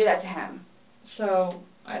 I wouldn't do that to him. So,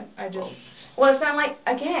 I just... Well, it's not like,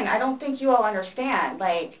 again, I don't think you all understand.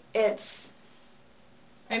 Like, it's...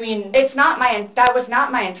 I mean... That was not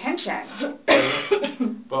my intention.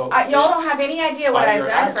 Y'all don't have any idea what I've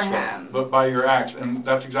done for him. But by your acts, and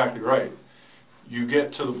that's exactly right. You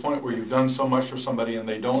get to the point where you've done so much for somebody and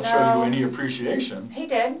they don't show you any appreciation. He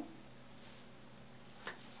did.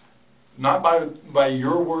 Not by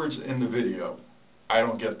your words in the video. I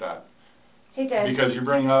don't get that. He did. Because you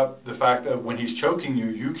bring up the fact that when he's choking you,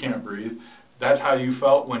 you can't breathe. That's how you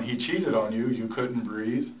felt when he cheated on you. You couldn't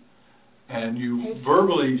breathe. And you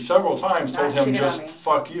verbally, several times, told him just,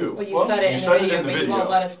 fuck you. Well, you said it in the video, but you won't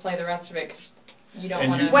let us play the rest of it because you don't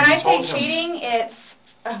want to... When I say cheating,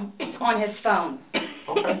 it's on his phone.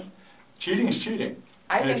 Okay. Cheating is cheating.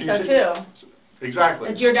 I think so, too. Exactly.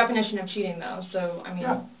 It's your definition of cheating, though, so, I mean,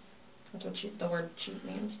 that's what the word cheat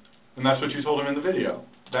means. And that's what you told him in the video.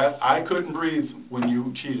 That I couldn't breathe when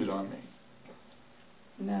you cheated on me.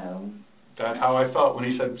 No. That's how I felt when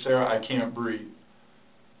he said, Sarah, I can't breathe.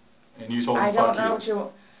 And you told him, fuck you. I don't know what you...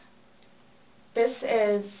 This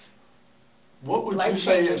is... What would you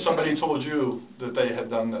say if somebody told you that they had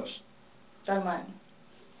done this? Done what?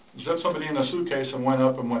 Zipped somebody in a suitcase and went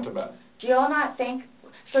up and went to bed. Do you all not think...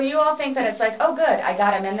 So you all think that it's like, oh, good, I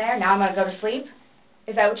got him in there, now I'm going to go to sleep?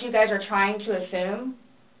 Is that what you guys are trying to assume?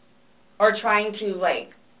 Or trying to,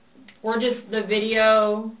 like... The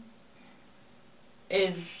video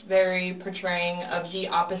is very portraying of the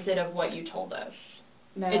opposite of what you told us.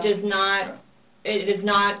 No. It is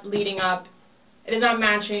not leading up, it is not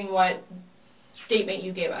matching what statement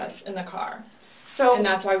you gave us in the car. So, and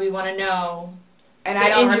that's why we want to know. And I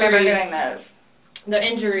don't remember doing those. The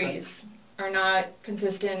injuries are not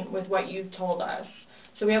consistent with what you told us.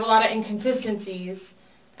 So we have a lot of inconsistencies,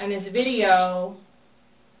 and this video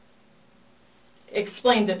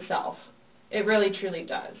explains itself. It really, truly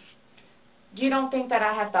does. You don't think that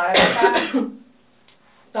I have thought about that?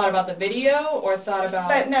 Thought about the video, or thought about...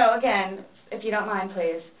 But no, again, if you don't mind,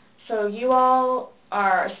 please. So you all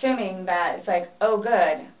are assuming that it's like, oh,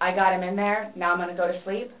 good, I got him in there, now I'm going to go to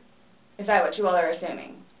sleep? Is that what you all are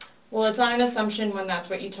assuming? Well, it's not an assumption when that's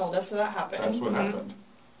what you told us that happened. That's what happened.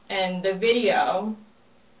 And the video...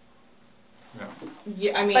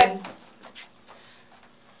 Yeah. I mean... But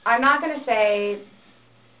I'm not going to say...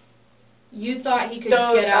 You thought he could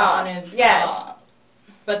get out on his own. Yes.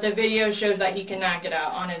 But the video shows that he cannot get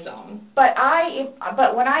out on his own. But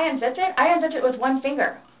when I unzipped it with one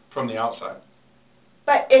finger. From the outside.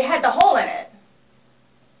 But it had the hole in it.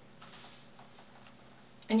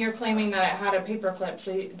 And you're claiming that it had a paper clip,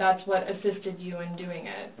 so that's what assisted you in doing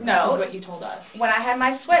it. No. Is what you told us. When I had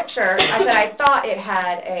my sweatshirt, I said I thought it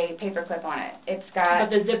had a paper clip on it. It's got...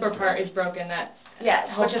 But the zipper part is broken. Yes,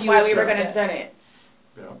 which is why we were going to zip it.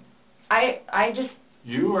 Yeah. I just...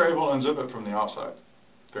 You were able to unzip it from the outside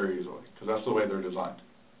very easily, because that's the way they're designed.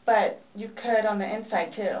 But you could on the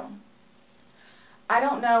inside, too. I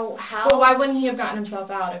don't know how... Well, why wouldn't he have gotten himself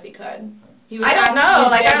out if he could? I don't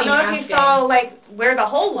know. Like, I don't know if he saw, like, where the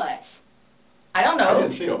hole was. I don't know. I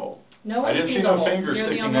didn't see a hole. No one I didn't sees see a no hole. fingers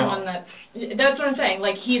You're the sticking only out. one that's what I'm saying.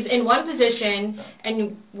 Like, he's in one position,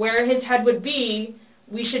 and where his head would be,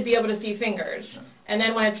 we should be able to see fingers. Yeah. And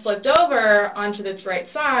then when it's flipped over onto this right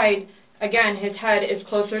side, again, his head is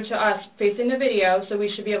closer to us facing the video, so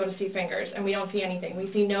we should be able to see fingers, and we don't see anything.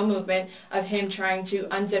 We see no movement of him trying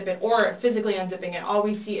to unzip it or physically unzipping it. All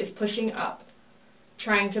we see is pushing up,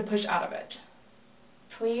 trying to push out of it.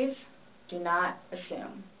 Please do not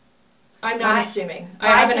assume. I'm not assuming.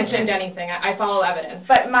 I haven't assumed anything. I follow evidence.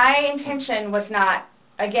 But my intention was not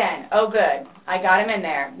Again, oh good, I got him in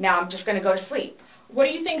there. Now I'm just going to go to sleep. What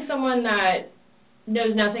do you think someone that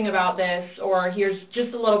knows nothing about this or hears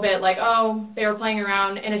just a little bit like, oh, they were playing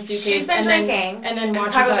around in a suitcase She's been drinking and then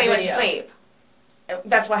watches probably that went video? to sleep.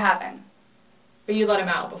 That's what happened. But you let him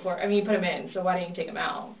out before. I mean, you put him in, so why didn't you take him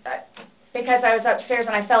out? Because I was upstairs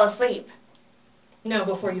and I fell asleep. No,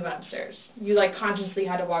 before you went upstairs. You, like, consciously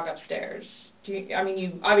had to walk upstairs. I mean,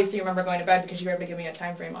 you obviously remember going to bed because you were able to give me a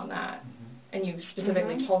time frame on that. And you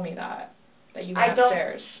specifically told me that you went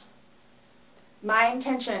upstairs. My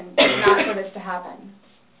intention is not for this to happen.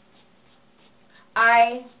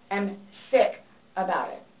 I am sick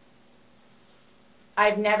about it.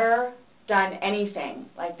 I've never done anything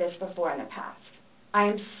like this before in the past. I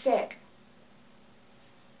am sick,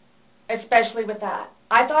 especially with that.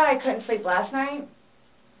 I thought I couldn't sleep last night.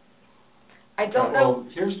 I don't know. Well,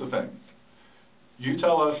 here's the thing. You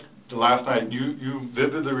tell us the last night, you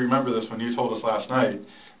vividly remember this when you told us last night,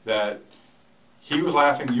 that he was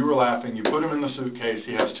laughing, you were laughing, you put him in the suitcase,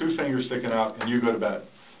 he has 2 fingers sticking out, and you go to bed.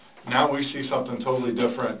 Now we see something totally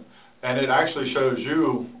different, and it actually shows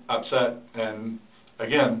you upset and,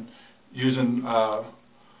 again, using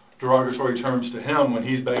derogatory terms to him when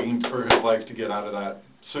he's begging for his life to get out of that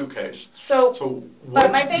suitcase. So what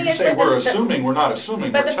but my thing you is say that we're assuming, we're not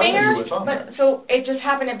assuming, but we're the telling fingers, you it's on there. So it just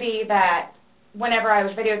happened to be that whenever I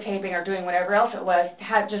was videotaping or doing whatever else it was,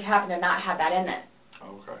 just happened to not have that in it.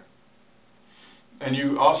 Okay. And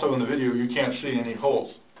you also, in the video, you can't see any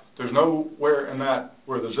holes. There's nowhere in that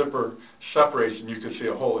where the zipper separates and you can see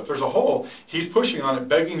a hole. If there's a hole, he's pushing on it,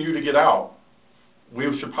 begging you to get out. We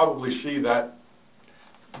should probably see that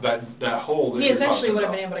hole that He you're essentially talking would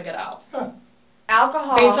have about. been able to get out. Yeah.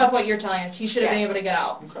 Alcohol. Based off what you're telling us, he should have been able to get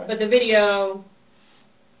out. Okay. But the video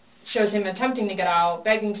shows him attempting to get out,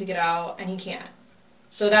 begging to get out, and he can't.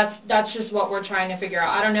 So that's just what we're trying to figure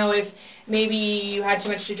out. I don't know if maybe you had too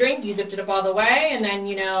much to drink, you zipped it up all the way, and then,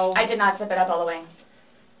 I did not zip it up all the way.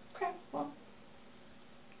 Okay, well.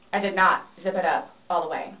 I did not zip it up all the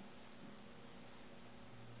way.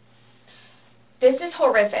 This is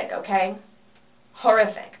horrific, okay?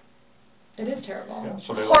 Horrific. It is terrible. Yeah,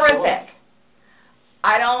 somebody lost their life. Horrific.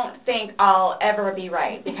 I don't think I'll ever be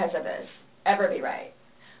right because of this. Ever be right.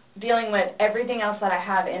 Dealing with everything else that I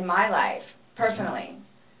have in my life, personally.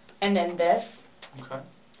 And then this, Okay.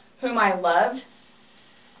 whom I loved,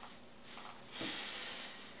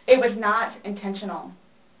 it was not intentional.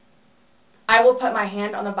 I will put my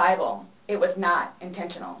hand on the Bible. It was not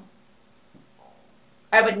intentional.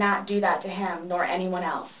 I would not do that to him nor anyone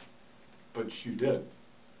else. But you did.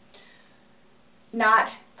 Not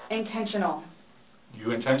intentional.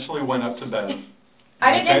 You intentionally went up to bed.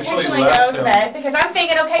 I didn't intentionally go to bed because I'm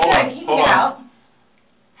thinking, okay, good, he can get out.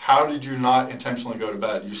 How did you not intentionally go to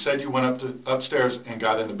bed? You said you went upstairs and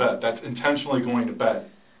got into bed. That's intentionally going to bed.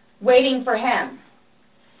 Waiting for him.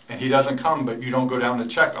 And he doesn't come, but you don't go down to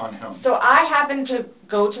check on him. So I happen to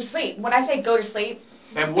go to sleep. When I say go to sleep,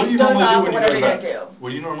 And what do it you goes normally do off when you whatever go to you're bed? gonna do. What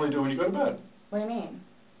do you normally do when you go to bed? What do you mean?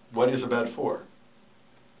 What is a bed for?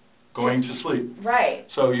 Going to sleep. Right.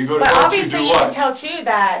 So you go to But bed to obviously do you what? can tell too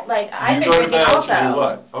that, like, I've You been go to drinking bed also. to do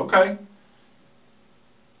what? Okay.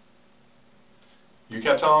 You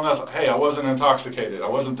kept telling us, hey, I wasn't intoxicated, I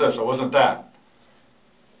wasn't this, I wasn't that.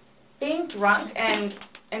 Being drunk and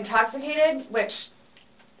intoxicated, which,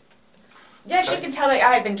 yes, Okay. you can tell that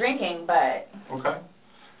I had been drinking, but Okay.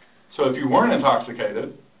 So if you weren't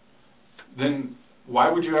intoxicated, then why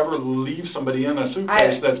would you ever leave somebody in a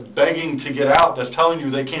suitcase that's begging to get out, that's telling you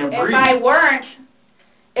they can't breathe?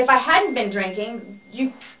 if I hadn't been drinking,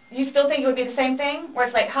 you still think it would be the same thing? Where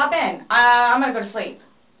it's like, hop in, I'm going to go to sleep.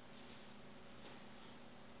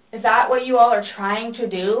 Is that what you all are trying to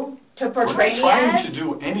do? To portray me We're not as? trying to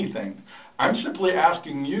do anything. I'm simply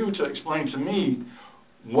asking you to explain to me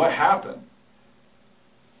what happened.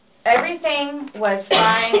 Everything was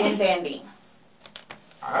fine and dandy.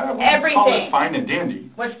 I wouldn't call Everything it fine and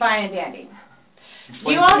dandy. was fine and dandy.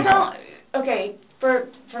 Explain You to all me how. don't, okay,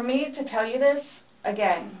 for me to tell you this,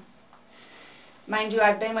 again, mind you,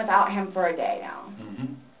 I've been without him for a day now.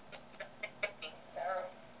 Mm-hmm.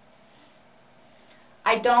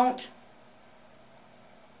 I don't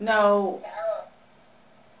know,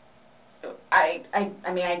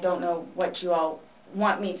 I mean, I don't know what you all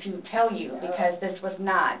want me to tell you, because this was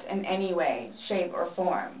not in any way, shape, or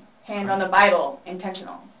form, hand on the Bible,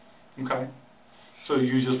 intentional. Okay. So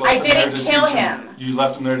you just left I him there to didn't teach kill him. him. You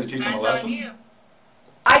left him there to teach him a That's on lesson? you.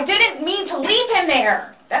 I didn't mean to leave him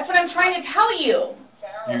there. That's what I'm trying to tell you.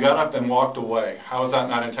 You got up and walked away. How is that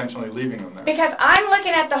not intentionally leaving him there? Because I'm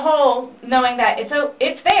looking at the hole, knowing that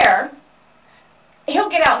it's there. he'll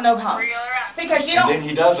get out and no home. Real around. Because you And don't... then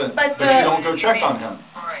he doesn't, but but you don't go check on him.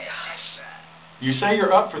 Right, that's that. You say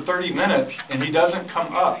you're up for 30 minutes, and he doesn't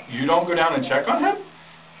come up. You don't go down and check on him?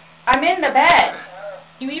 I'm in the bed.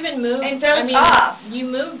 You even move, And I goes mean, off. you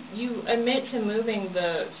admit to moving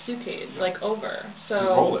the suitcase, like, over, so. You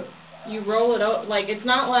roll it. You roll it over, like, it's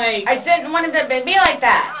not like. I didn't want it to be like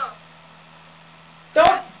that. Oh,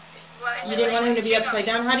 Don't... You didn't want him to be upside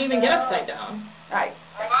down? How do you even get upside down? Right.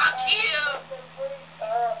 fuck you.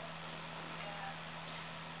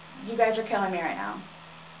 You guys are killing me right now.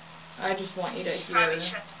 I just want you to Probably hear.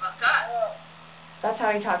 shut the fuck up. That's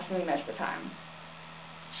how he talks to me most of the time.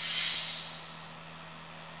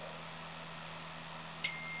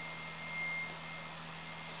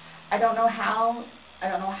 I don't know how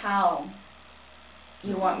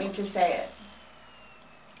you want me to say it.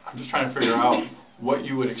 I'm just trying to figure out what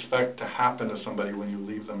you would expect to happen to somebody when you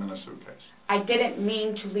leave them in a suitcase. I didn't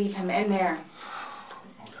mean to leave him in there.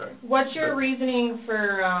 Okay. What's your reasoning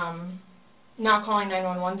for not calling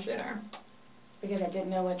 911 sooner? Because I didn't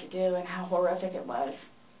know what to do and how horrific it was.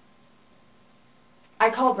 I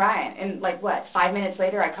called Ryan, and 5 minutes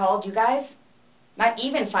later I called you guys? Not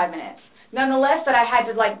even 5 minutes. Nonetheless, that I had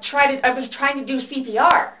to, I was trying to do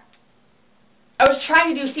CPR. I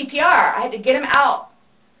had to get him out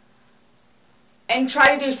and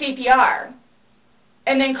try to do CPR,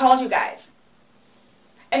 and then called you guys.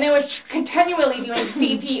 And then was continually doing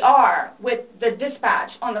CPR with the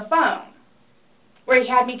dispatch on the phone, where he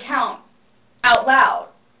had me count out loud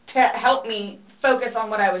to help me focus on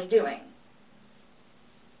what I was doing.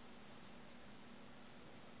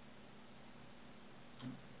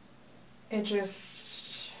 It just,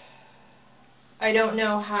 I don't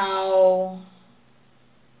know how,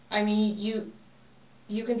 I mean,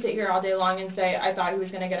 you can sit here all day long and say, I thought he was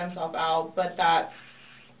going to get himself out, but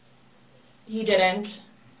he didn't,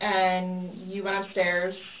 and you went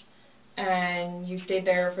upstairs, and you stayed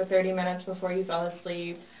there for 30 minutes before you fell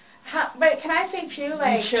asleep. But can I say, too,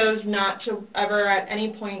 You chose not to ever at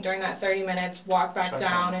any point during that 30 minutes walk back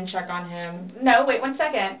down and check on him. No, wait 1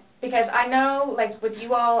 second. Because I know, with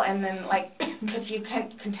you all, and then, because you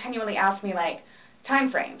continually ask me,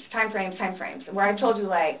 time frames, where I told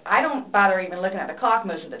you, I don't bother even looking at the clock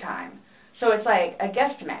most of the time. So it's a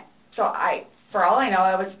guesstimate. So for all I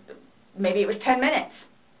know, maybe it was 10 minutes.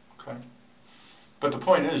 Okay. But the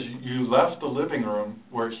point is, you left the living room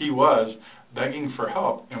where he was begging for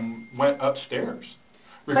help and went upstairs.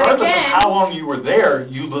 Regardless of how long you were there,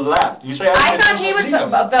 you left. You say, I thought he was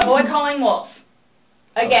the boy calling wolf.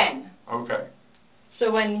 Again. Okay.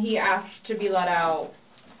 So when he asked to be let out,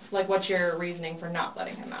 what's your reasoning for not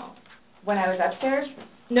letting him out? When I was upstairs?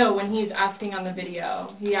 No, when he's asking on the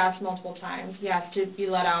video, he asked multiple times. He asked to be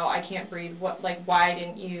let out. I can't breathe. Why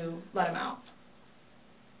didn't you let him out?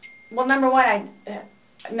 Well, number one, I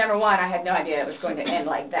had no idea it was going to end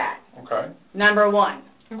like that. Okay. Number one.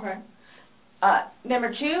 Okay. Number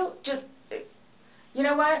two, just, you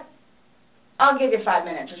know what? I'll give you 5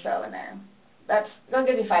 minutes or so in there. I'll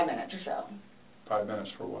give you 5 minutes or so. 5 minutes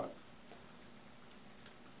for what?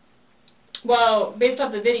 Well, based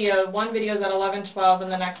off the video, one video is at 11:12 and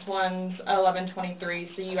the next one's at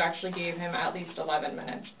 11:23, so you actually gave him at least 11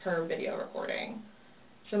 minutes per video recording.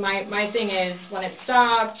 So my thing is, when it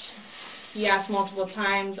stopped, he asked multiple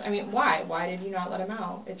times, I mean, why? Why did you not let him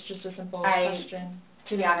out? It's just a simple question.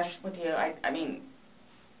 To be honest with you,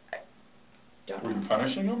 Don't Were know. you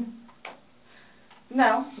punishing him?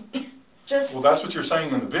 No. Just... Well, that's what you're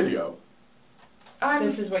saying in the video.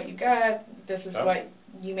 This is what you get. This is Yep. what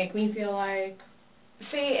you make me feel like.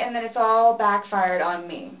 See, and then it's all backfired on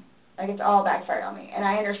me. It's all backfired on me. And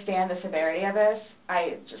I understand the severity of this.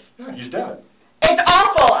 Yeah, he's dead. It's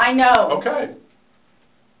awful, I know. Okay.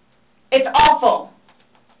 It's awful.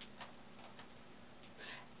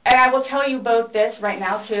 And I will tell you both this right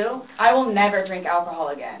now, too. I will never drink alcohol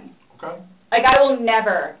again. Okay. I will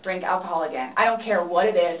never drink alcohol again. I don't care what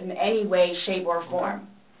it is in any way, shape, or form.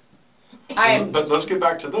 But let's get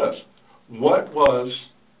back to this. What was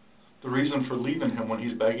the reason for leaving him when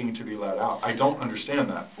he's begging to be let out? I don't understand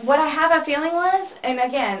that. What I have a feeling was, and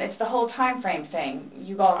again, it's the whole time frame thing.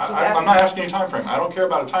 You all keep asking. I'm not asking a time frame. I don't care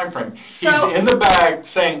about a time frame. He's in the bag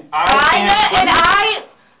saying, I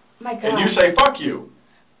can't. My God. And you say, fuck you.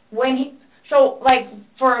 When he,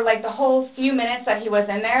 for the whole few minutes that he was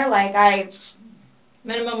in there,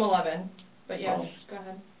 Minimum 11, but yes, go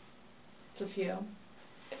ahead. It's a few.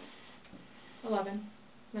 11,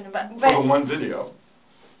 minimum. For the one video.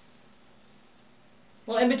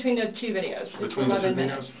 Well, in between the two videos. Between the two videos?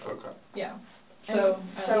 minutes. Okay. Yeah. So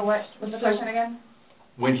what was the question again?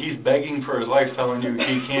 when he's begging for his life, telling you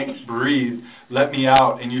he can't breathe, let me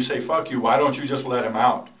out, and you say, fuck you, why don't you just let him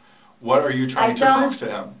out? What are you trying to prove to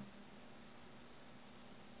him?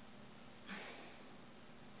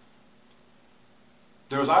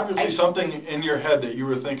 There was obviously something in your head that you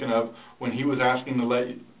were thinking of when he was asking to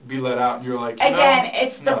be let out, and you're like, no. Again,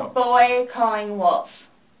 it's the boy calling wolf.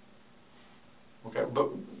 Okay,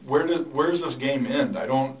 but where does this game end?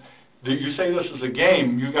 You say this is a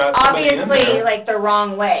game, you got somebody in there. Obviously, like, the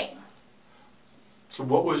wrong way. So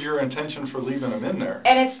what was your intention for leaving him in there?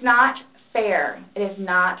 And it's not fair. It is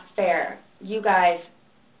not fair. You guys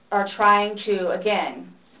are trying to,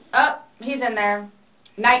 again, he's in there.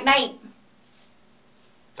 Night, night.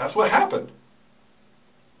 That's what happened.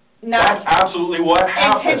 No. That's absolutely what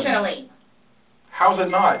happened. Intentionally. How's it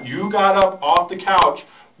not? You got up off the couch,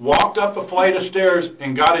 walked up a flight of stairs,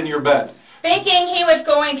 and got in your bed. Thinking he was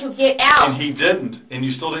going to get out. And he didn't, and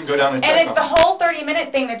you still didn't go down and check on him. And it's the him. whole 30-minute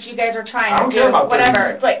thing that you guys are trying to do. I don't care about 30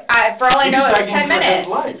 whatever. minutes. It's like, for all I know, it's 10 minutes. He's begging for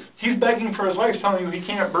his life. He's begging for his life, telling you he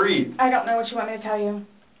can't breathe. I don't know what you want me to tell you.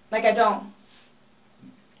 Like, I don't.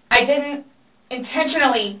 I didn't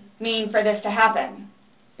intentionally mean for this to happen.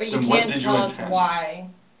 But you can't tell us why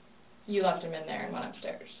you left him in there and went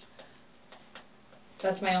upstairs.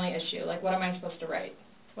 That's my only issue. Like, what am I supposed to write?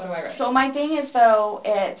 What do I write? So my thing is, though,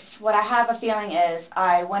 what I have a feeling is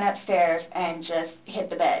I went upstairs and just hit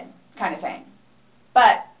the bed kind of thing.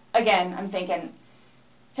 But, again, I'm thinking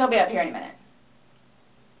he'll be up here any minute.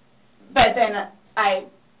 But then I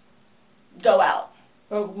go out.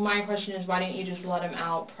 But my question is, why didn't you just let him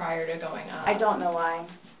out prior to going up? I don't know why.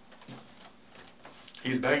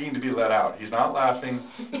 He's begging to be let out. He's not laughing.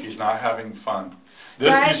 He's not having fun.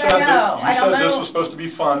 Guys, you said this was supposed to be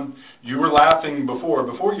fun. You were laughing before.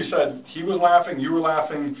 Before you said he was laughing, you were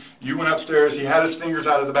laughing, you went upstairs, he had his fingers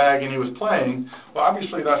out of the bag and he was playing. Well,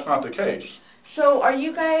 obviously that's not the case. So are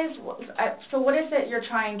you guys, so what is it you're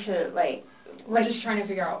trying to, like... We're just trying to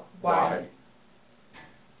figure out why.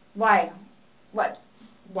 Why? What?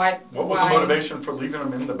 What was the motivation for leaving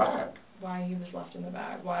him in the bag? Why he was left in the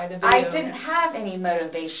bag. Why the video. I didn't have any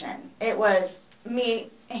motivation. It was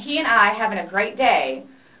he and I having a great day,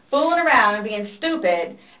 fooling around and being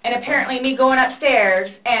stupid, and apparently me going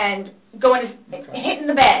upstairs and hitting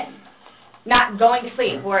the bed, not going to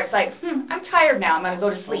sleep, where it's like, I'm tired now, I'm going to go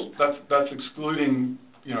to sleep. Well, that's excluding,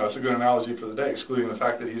 that's a good analogy for the day, excluding the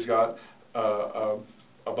fact that he's got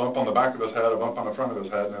a bump on the back of his head, a bump on the front of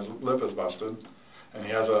his head, and his lip is busted, and he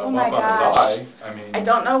has a bump on his eye. I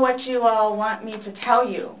don't know what you all want me to tell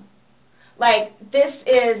you. Like, this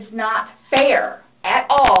is not fair at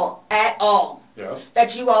all, Yes.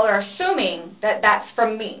 that you all are assuming that that's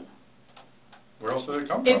from me. Where else did it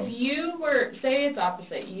come from? If you were, say it's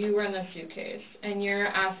opposite, you were in the suitcase, and you're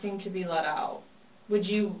asking to be let out, would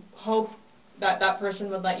you hope that that person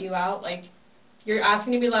would let you out? Like, you're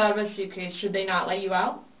asking to be let out of a suitcase, should they not let you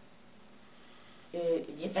out?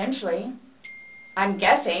 Eventually. I'm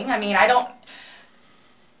guessing.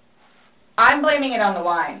 I'm blaming it on the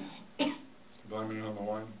wine. Blaming it on the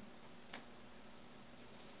wine?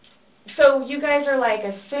 So you guys are, like,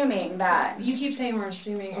 assuming that... You keep saying we're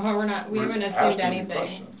assuming, or we're not, we haven't assumed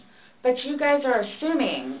anything. But you guys are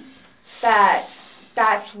assuming that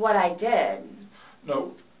that's what I did.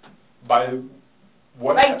 No. By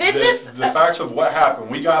what... Like, the facts of what happened.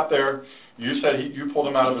 We got there, you said you pulled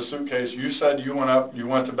him out of a suitcase, you said you went up, you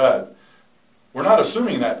went to bed. We're not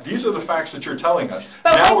assuming that. These are the facts that you're telling us.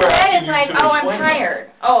 But now what you said is like, I'm explain tired.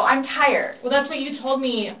 I'm tired. Well, that's what you told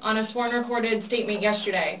me on a sworn recorded statement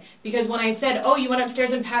yesterday. Because when I said, you went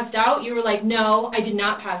upstairs and passed out, you were like, no, I did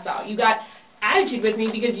not pass out. You got attitude with me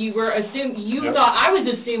because you were thought I was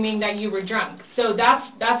assuming that you were drunk. So that's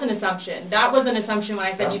an assumption. That was an assumption when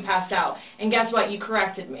I said you passed out. And guess what? You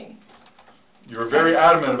corrected me. You were very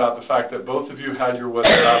adamant about the fact that both of you had your wits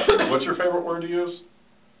about you. What's your favorite word to use?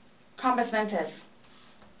 Compass mentis.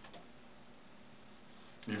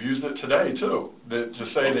 You've used it today too, to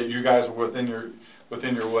say that you guys are within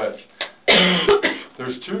your wits.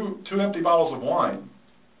 There's two empty bottles of wine.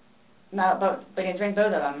 No, but we didn't drink both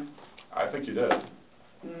of them. I think you did.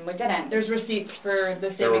 We didn't. There's receipts for the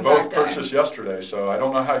statement. They were both purchased yesterday, so I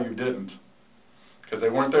don't know how you didn't, because they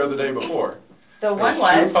weren't there the day before. The one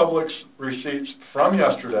was. Two Publix receipts from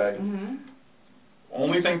yesterday. Mm-hmm.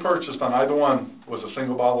 Only thing purchased on either one was a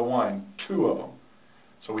single bottle of wine, 2 of them.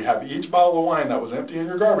 So we have each bottle of wine that was empty in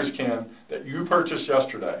your garbage can that you purchased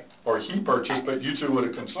yesterday, or he purchased, but you two would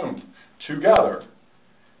have consumed together.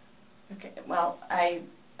 Okay, well,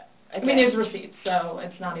 there's receipts, so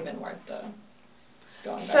it's not even worth the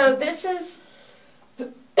going back. So this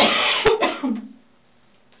is,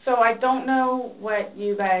 so I don't know what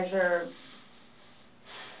you guys are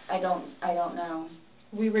I don't know.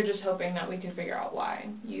 We were just hoping that we could figure out why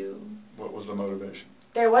you... What was the motivation?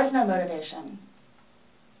 There was no motivation.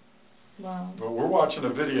 Wow. Well, we're watching a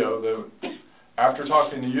video that, after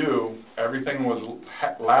talking to you, everything was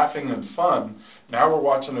laughing and fun. Now we're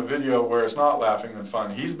watching a video where it's not laughing and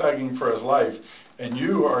fun. He's begging for his life, and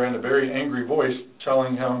you are in a very angry voice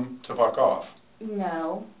telling him to fuck off.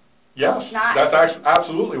 No. Yes, It's not. that's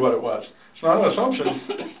absolutely what it was. It's not an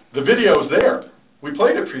assumption. The video's there. We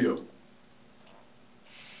played it for you.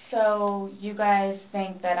 So you guys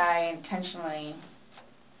think that I intentionally...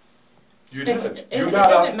 You did. It You got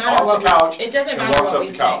up doesn't matter off what the couch it doesn't and matter walked what up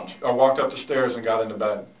we the couch, think. or walked up the stairs and got into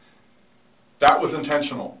bed. That was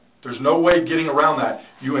intentional. There's no way getting around that.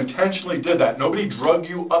 You intentionally did that. Nobody drug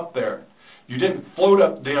you up there. You didn't float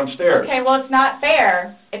up damn stairs. Okay, well, it's not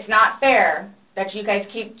fair. It's not fair that you guys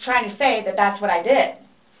keep trying to say that that's what I did.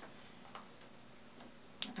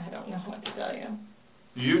 I don't know what to tell you.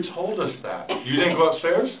 You told us that. You didn't go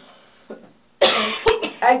upstairs?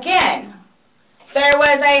 Again, there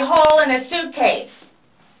was a hole in a suitcase.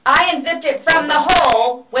 I unzipped it from the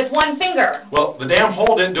hole with one finger. Well, the damn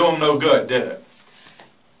hole didn't do him no good, did it?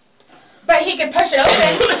 But he could push it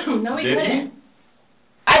open. No, he Did he?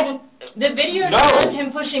 couldn't. The video No. shows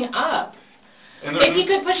him pushing up. And If he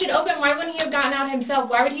could push it open, why wouldn't he have gotten out himself?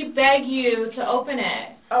 Why would he beg you to open it?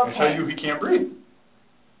 I tell Okay. you, he can't breathe.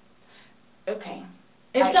 Okay.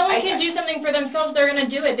 If someone I- can do something for themselves, they're going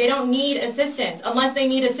to do it. They don't need assistance unless they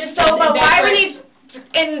need assistance. So, but why would he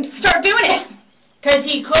start doing it? Because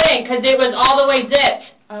he couldn't, because it was all the way zipped.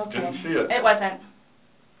 Okay. Didn't see it. It wasn't.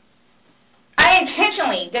 I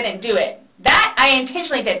intentionally didn't do it. That I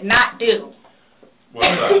intentionally did not do. What's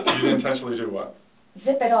that? You didn't intentionally do what?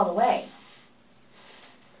 Zip it all the way.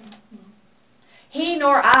 He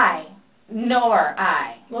nor I.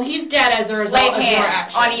 Well, he's dead as a result Lay of your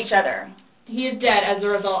hands action. on each other. He is dead as a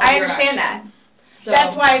result of I your understand action. that. So,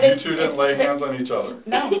 That's why You two didn't lay hands on each other.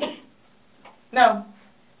 No. No.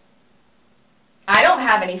 I don't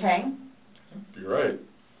have anything. You're right.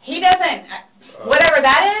 He doesn't. Whatever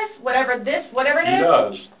that is, whatever it He is.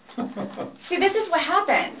 does. See, this is what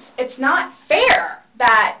happens. It's not fair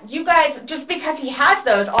that you guys, just because he has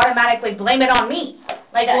those, automatically blame it on me.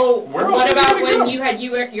 Like, well, Where else what is he about gonna when go? you had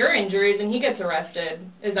your injuries and he gets arrested?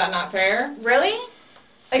 Is that not fair? really?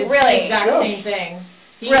 Like, It's really? the exact Yes. same thing.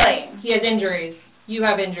 Really? He has injuries. You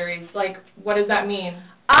have injuries. Like, what does that mean?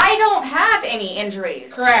 I don't have any injuries.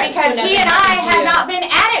 Correct. Because So he nothing and I happened to have you. not been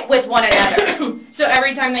at it with one another. So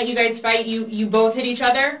every time that you guys fight, you both hit each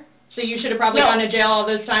other? So you should have probably No. gone to jail all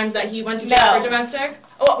those times that he went to jail No. for domestic?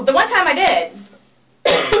 Well, the one time I did.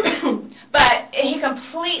 But he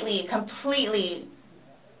completely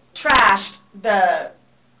trashed the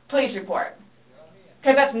police report.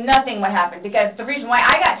 Because that's nothing what happened. Because the reason why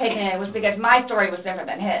I got taken in was because my story was different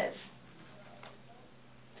than his.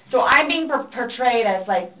 So I'm being portrayed as,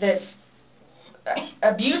 like, this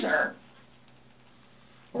abuser.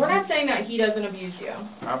 We're not saying that he doesn't abuse you.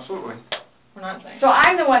 Absolutely. We're not saying. So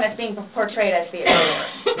I'm the one that's being portrayed as the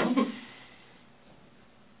abuser.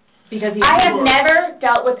 Because he I have never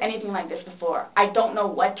dealt with anything like this before. I don't know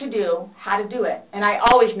what to do, how to do it, and I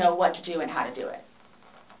always know what to do and how to do it.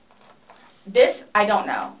 This, I don't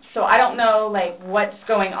know. So I don't know, like, what's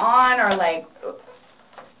going on or, like...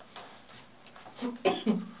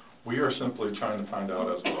 We are simply trying to find out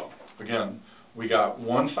as well. Again, we got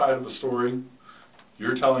one side of the story.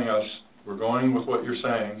 You're telling us, we're going with what you're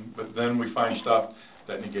saying, but then we find stuff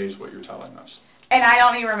that negates what you're telling us. And I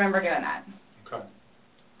don't even remember doing that. Okay.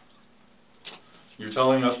 You're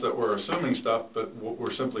telling us that we're assuming stuff, but what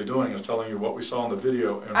we're simply doing is telling you what we saw in the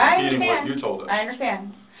video and I repeating what understand. you told us. I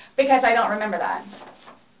understand. Because I don't remember that.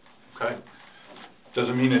 Okay.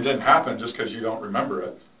 Doesn't mean it didn't happen just because you don't remember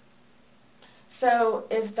it. So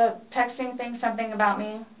is the texting thing something about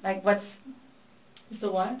me? Like, what's... The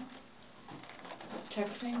what?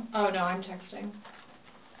 Texting? Oh, no, I'm texting.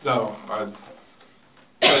 No,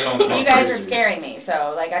 You guys are scaring me,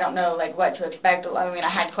 so, like, I don't know, like, what to expect. I mean, I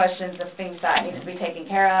had questions of things that need to be taken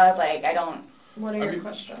care of. Like, I don't... What are your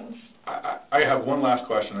questions? I have one last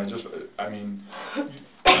question.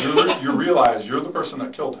 You realize you're the person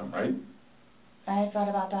that killed him, right? I thought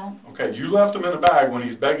about that. Okay, you left him in a bag when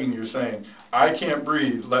he's begging you, saying, I can't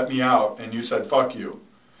breathe, let me out, and you said, fuck you.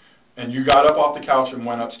 And you got up off the couch and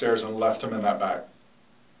went upstairs and left him in that bag.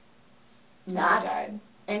 Not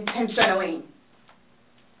intentionally.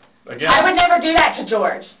 Again, I would never do that to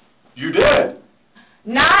George. you did.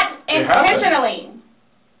 Not It happened. intentionally.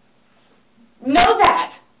 Know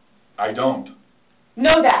that. I don't.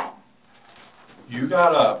 Know that. You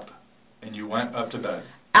got up and you went up to bed.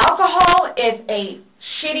 Alcohol is a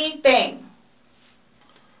shitty thing.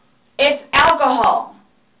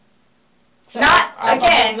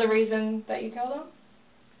 the reason that you killed him?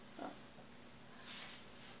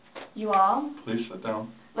 You all, Please sit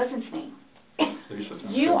down. listen to me. Please sit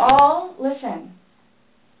down. You all, listen.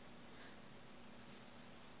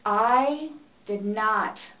 I did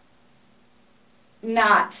not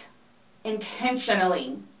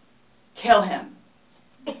intentionally kill him.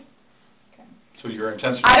 So your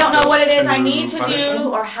intention. I don't know what it is I to need to punish do, him?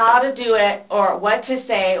 or how to do it, or what to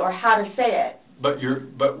say, or how to say it. But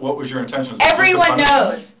what was your intention? Everyone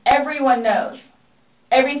knows. Everyone knows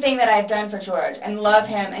everything that I've done for George, and love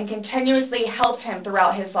him, and continuously helped him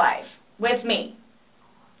throughout his life with me,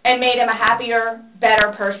 and made him a happier,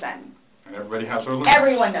 better person. And everybody has their limits.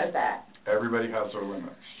 Everyone knows that. Everybody has their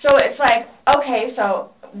limits. So it's like, okay, so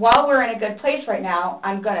while we're in a good place right now,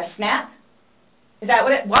 I'm going to snap? Is that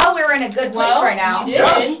what it, while we're in a good place right now? You did.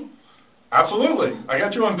 Yes. Absolutely. I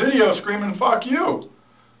got you on video screaming, "Fuck you."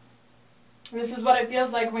 This is what it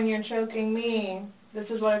feels like when you're choking me. This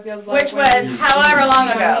is what it feels like. Which when was you however long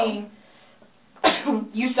choke ago.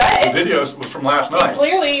 me. You said The it. video was from last night.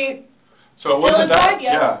 Clearly, So it still wasn't that. inside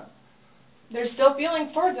you. Yeah. there's still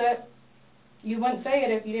feelings towards it. You wouldn't say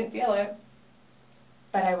it if you didn't feel it.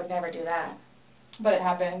 But I would never do that. But it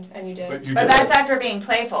happened, and you did. But you But did. that's after being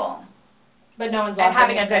playful But no one's and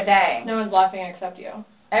laughing. having a good day. No one's laughing except you.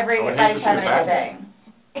 Everybody's I would hate to see having a a bad good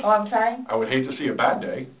day. Oh, I'm sorry? I would hate to see a bad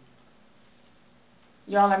day.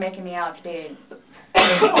 Y'all are making me out to be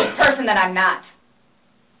a person that I'm not.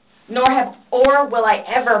 Or will I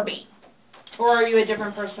ever be. Or are you a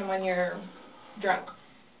different person when you're drunk?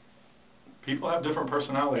 People have different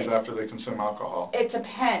personalities after they consume alcohol. It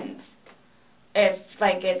depends.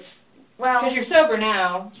 Well, Because you're sober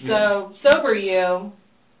now, so sober you.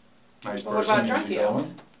 Nice Well, what person, about drunk easy you?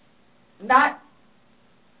 going. not,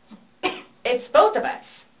 it's both of us.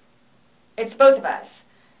 It's both of us.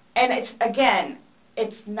 And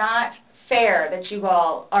it's not fair that you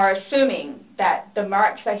all are assuming that the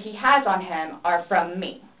marks that he has on him are from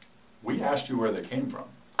me. We asked you where they came from.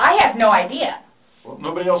 I have no idea. Well,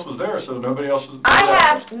 nobody else was there, so nobody else was I there.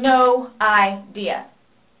 have no idea.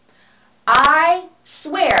 I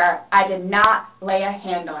swear I did not lay a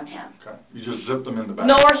hand on him. Okay. You just zipped them in the bag.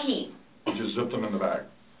 Nor he. You just zipped them in the bag.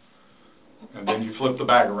 And then you flipped the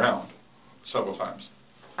bag around several times.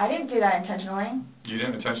 I didn't do that intentionally. You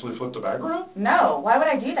didn't intentionally flip the bag around? No. Why would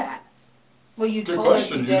I do that? Well, you Good told us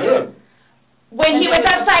question, you you did did. it. When he And was it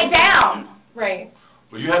was upside down. Right.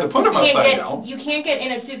 Well, you had to put them upside down. You can't get in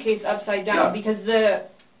a suitcase upside down Yeah. because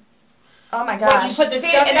the Oh my What, gosh. you put the See,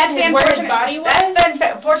 stuff and that's in the where his unfortunate body was? That's the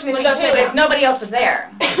unfortunate Was thing upside too, is down. nobody else was there.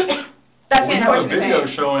 That's We the have a unfortunate video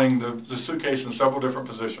thing. showing the suitcase in several different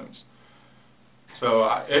positions. So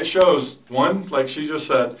it shows, one, like she just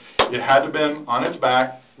said, it had to have been on its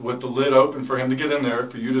back with the lid open for him to get in there,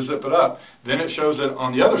 for you to zip it up. Then it shows it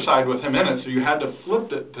on the other side with him in it, so you had to flip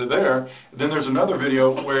it to there. Then there's another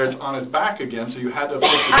video where it's on his back again, so you had to flip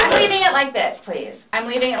it I'm there. leaving it like this, please. I'm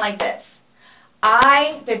leaving it like this.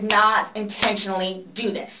 I did not intentionally do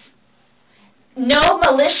this. No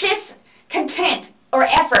malicious content or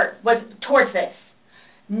effort was towards this.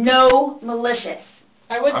 No malicious.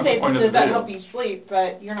 I would I'm say the point of does the that video. help you sleep,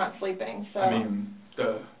 but you're not sleeping, so I mean,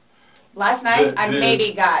 Last night, I The-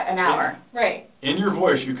 maybe got an hour. right. in your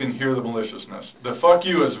voice you can hear the maliciousness. The fuck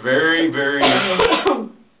you is very, very...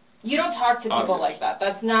 You don't talk to people Obvious. like that.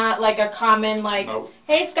 That's not like a common like, Nope.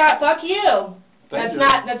 hey Scott, fuck you. Thank you.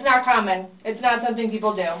 That's not common. It's not something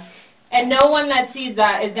people do. And no one that sees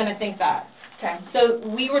that is gonna think that. Okay. So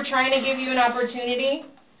we were trying to give you an opportunity,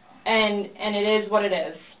 and it is what it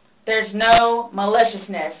is. There's no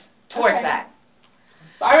maliciousness towards Okay. that.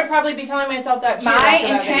 So I would probably be telling myself that too after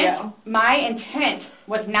that video. My intent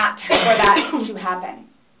was not for that to happen.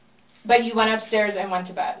 But you went upstairs and went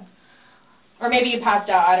to bed. Or maybe you passed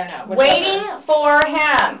out, I don't know. whichever. Waiting for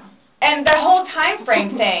him. And the whole time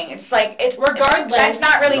frame thing, it's like, Regardless. that's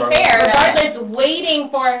not really fair. Regardless, waiting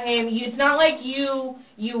for him, it's not like you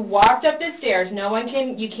walked up the stairs.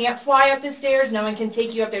 You can't fly up the stairs, no one can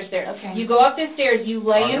take you up the stairs. Okay. You go up the stairs, you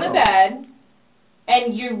lay in the know. bed,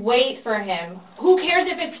 and you wait for him. Who cares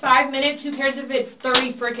if it's 5 minutes? Who cares if it's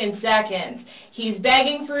 30 frickin' seconds? He's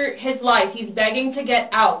begging for his life. He's begging to get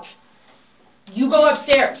out. You go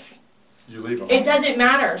upstairs. You leave them. It doesn't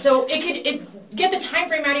matter. So get the time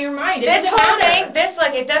frame out of your mind. It This doesn't whole matter.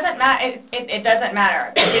 thing, it doesn't matter. It doesn't matter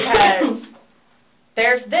because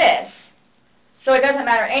there's this, so it doesn't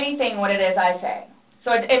matter anything what it is I say.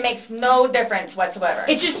 So it makes no difference whatsoever.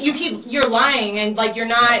 It's just you're lying and like you're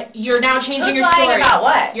now changing Who's your lying story. about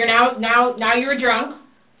what? You're now you're drunk.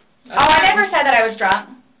 Oh, I never said that I was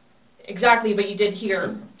drunk. Exactly, but you did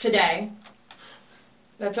here today.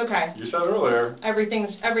 That's okay. You said earlier. Everything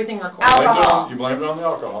recorded. Alcohol. You blamed it on the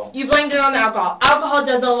alcohol. You blamed it on the alcohol. Alcohol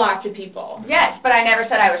does a lot to people. Yes, but I never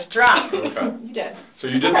said I was drunk. Okay. You did. So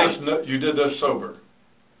you did this sober.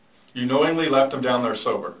 You knowingly left him down there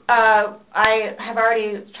sober. I have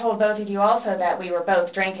already told both of you also that we were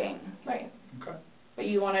both drinking. Right. Okay. But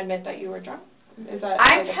you want to admit that you were drunk? Is that?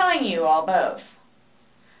 I'm telling you all both.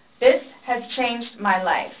 This has changed my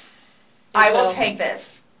life. I will take this.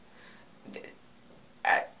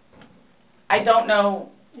 I don't know.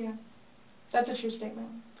 Yeah. That's a true statement.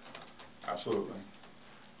 Absolutely.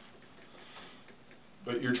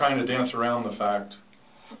 But you're trying to dance around the fact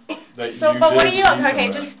that So, you but what did are you? leave him Okay,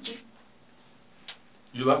 there. just.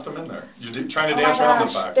 You left him in there. You're trying to Oh my dance around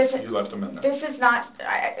the gosh, fact you left him in there. This is not.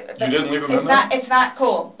 You didn't leave him in there? It's not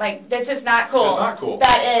cool. Like, this is not cool. It's not cool.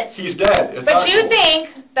 That it's. He's dead. It's But not you cool.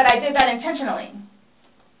 think that I did that intentionally.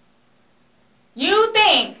 You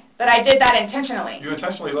think that I did that intentionally. You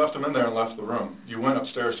intentionally left him in there and left the room. You went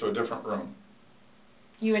upstairs to a different room.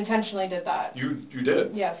 You intentionally did that. You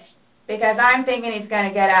did. Yes. Because I'm thinking he's going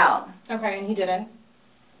to get out. Okay, and he didn't.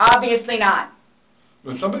 Obviously not.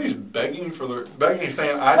 When somebody's begging,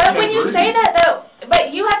 saying, I But can't when you breathe. say that, though, but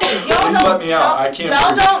you have to, y'all Please don't, let me out. I can't y'all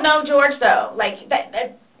breathe. don't know George, though. Like,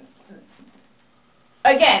 that,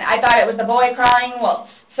 again, I thought it was the boy crying wolf.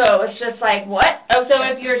 So it's just like, what? Oh, so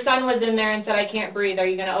if your son was in there and said, I can't breathe, are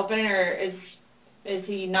you going to open it, or is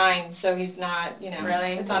he 9, so he's not,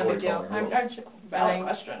 Really? it's not a big deal? Really? I'm just a valid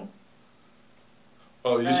question.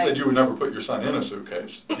 Oh, you Right. said you would never put your son in a suitcase.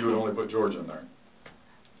 You would only put George in there.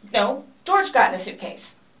 No, George got in a suitcase.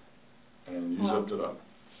 And you zipped it up.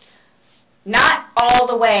 Not all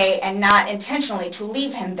the way and not intentionally to leave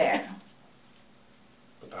him there.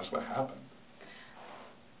 But that's what happened.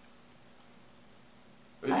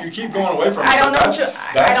 You keep going away from it. I don't know.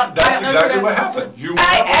 That's exactly what happened. You went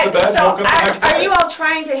up to bed, woke up the next day. Are you all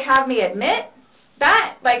trying to have me admit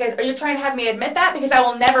that? Like, are you trying to have me admit that? Because I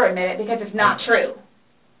will never admit it because it's not true.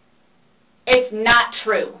 It's not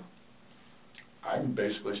true. I'm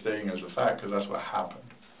basically stating as a fact because that's what happened.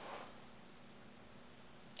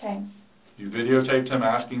 Okay. You videotaped him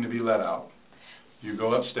asking to be let out. You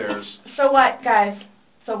go upstairs. So what, guys?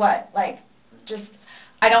 So what? Like, just,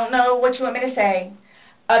 I don't know what you want me to say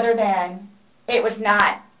other than it was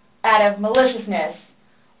not out of maliciousness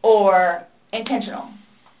or intentional.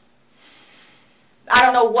 I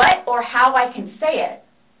don't know what or how I can say it.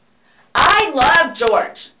 I love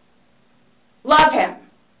George. Love him.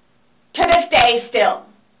 To this day still.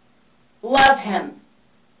 Love him.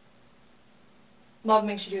 Love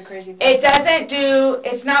makes you do crazy things.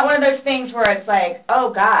 It's not one of those things where it's like,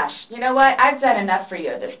 oh gosh, you know what, I've done enough for you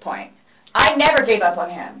at this point. I never gave up on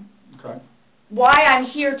him. Okay. Why I'm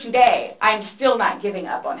here today, I'm still not giving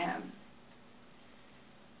up on him.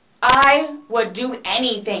 I would do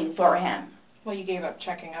anything for him. Well, you gave up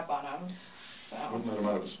checking up on him. So. Wouldn't let him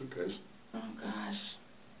out of a suitcase. Oh gosh.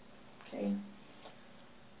 Okay.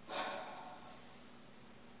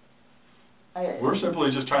 We're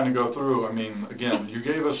simply just trying to go through, I mean, again, you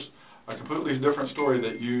gave us a completely different story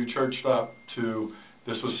that you churched up to,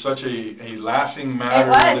 this was such a lasting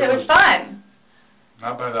matter. It was fun.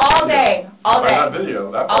 Not by that All video. day, all Not day. by that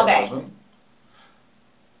video, that All part day. wasn't.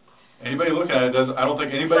 Anybody looking at it doesn't, I don't think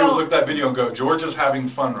anybody would look at that video and go, George is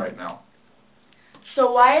having fun right now.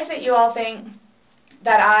 So why is it you all think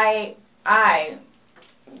that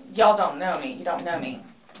y'all don't know me, you don't know me.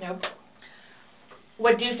 Nope.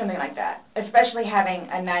 Would do something like that, especially having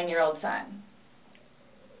a 9-year-old son.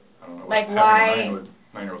 I don't know Like, what why- having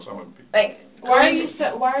a 9-year-old son would be. Like, Why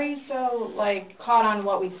are you so like caught on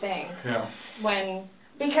what we think Yeah. when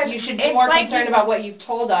because you should be it's more like concerned about what you've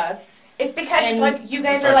told us? It's because and like you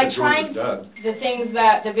guys The are fact like that George trying. is dead. The things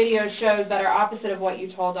that the video shows that are opposite of what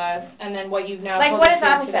you told us, and then what you've now Like, told what us is here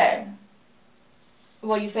opposite? today.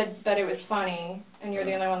 Well, you said that it was funny, and you're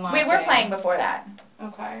the only one laughing. We were playing before that.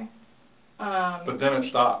 Okay. But then it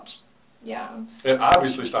stops. Yeah. It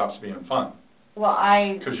obviously stops being fun. Well,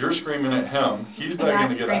 Because you're screaming at him, he's I'm begging not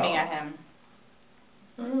to get screaming out. at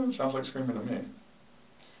him. Sounds like screaming to me.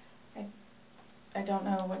 I don't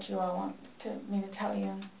know what you all want me to tell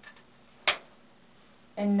you.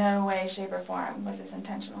 In no way, shape, or form was this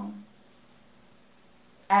intentional.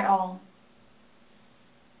 At all.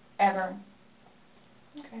 Ever.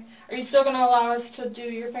 Okay. Are you still going to allow us to do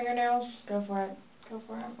your fingernails? Go for it. Go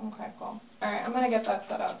for it? Okay, cool. All right, I'm going to get that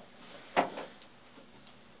set up.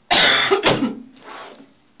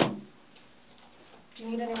 Do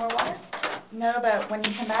you need any more water? No, but when you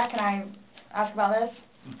come back, can I ask about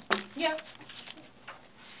this? Yeah.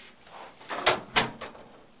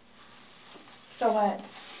 So what?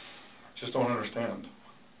 Just don't understand.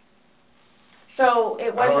 So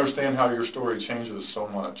it I don't wasn't... understand how your story changes so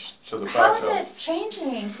much to the How fact is it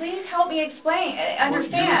changing? Please help me explain,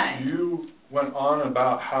 understand. You went on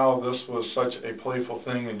about how this was such a playful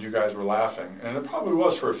thing and you guys were laughing, and it probably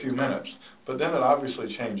was for a few minutes, but then it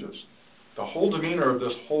obviously changes. The whole demeanor of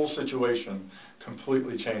this whole situation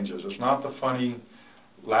completely changes. It's not the funny,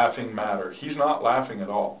 laughing matter. He's not laughing at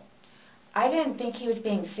all. I didn't think he was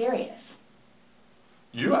being serious.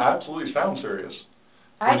 You absolutely sound serious.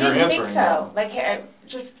 I when you're didn't think answering so. them. Like,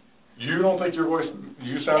 just... You don't think your voice,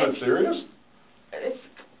 you sounded serious? It's,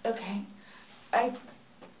 okay. I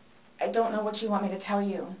don't know what you want me to tell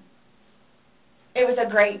you. It was a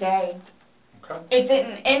great day. Okay. It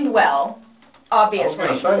didn't end well, obviously.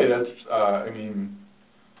 I was going to say, that's, I mean...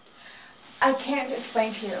 I can't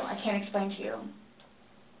explain to you. I can't explain to you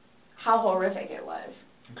how horrific it was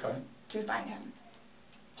Okay. to find him.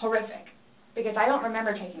 Horrific. Because I don't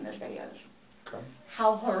remember taking those videos. Okay.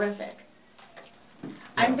 How horrific.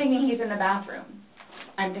 I'm thinking he's in the bathroom.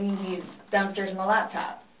 I'm thinking he's downstairs in the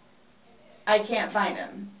laptop. I can't find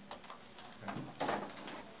him.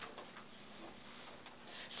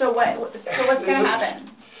 So what's going to happen?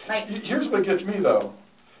 Like, here's what gets me though,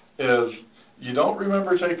 is you don't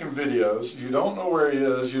remember taking videos, you don't know where he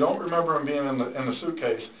is, you don't remember him being in the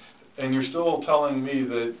suitcase, and you're still telling me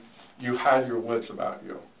that you had your wits about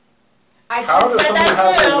you. How does somebody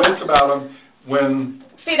have their wits about them when...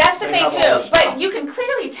 See, that's the thing too. But you can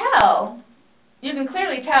clearly tell. You can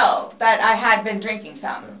clearly tell that I had been drinking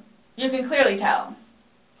some. You can clearly tell.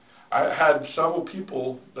 I had several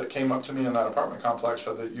people that came up to me in that apartment complex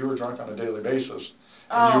said that you were drunk on a daily basis.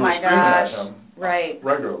 And you were screaming at him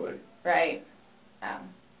regularly. Right.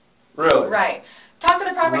 Really? Right. Talk to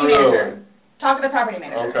the property manager. Talk to the property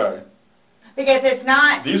manager. Okay. Because it's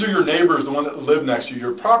not... These are your neighbors, the one that live next to you.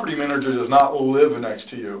 Your property manager does not live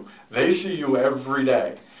next to you. They see you every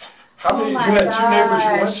day. How many? You had two neighbors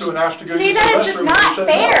you went to and asked to go use the restroom. See, that is just not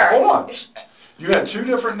fair. No, hold on. You had two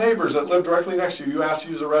different neighbors that lived directly next to you. You asked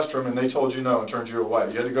to use the restroom, and they told you no and turned you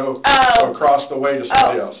away. You had to go across the way to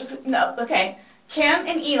somebody else. No, okay.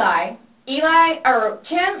 Kim and Kim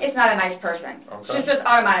is not a nice person. Okay. She's just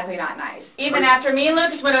automatically not nice. Even after me and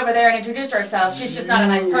Lucas went over there and introduced ourselves, she's just not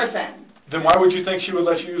a nice person. Then why would you think she would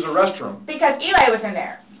let you use a restroom? Because Eli was in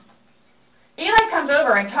there. Eli comes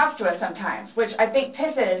over and talks to us sometimes, which I think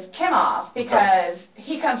pisses Kim off because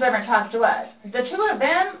he comes over and talks to us. The two of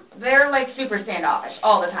them, they're like super standoffish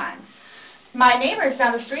all the time. My neighbors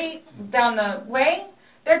down the street, down the way,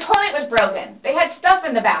 their toilet was broken. They had stuff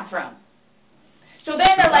in the bathroom. So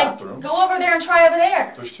then they're like, go over there and try over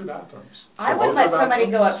there. There's two bathrooms. I wouldn't let somebody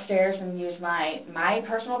go upstairs and use my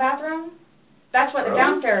personal bathroom. That's what the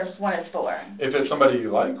downstairs one is for. If it's somebody you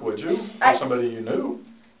like, would you? Or somebody you knew?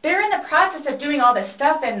 They're in the process of doing all this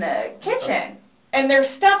stuff in the kitchen. And there's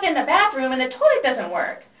stuff in the bathroom and the toilet doesn't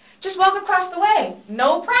work. Just walk across the way.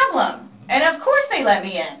 No problem. And of course they let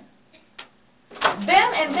me in. Them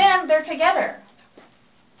and them, they're together.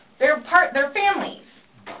 They're families.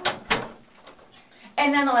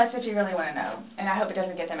 And nonetheless, if you really want to know, and I hope it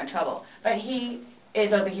doesn't get them in trouble, but he is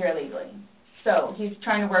over here illegally. So he's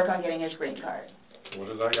trying to work on getting his green card. What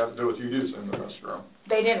does that got to do with you using the restroom?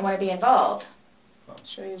 They didn't want to be involved.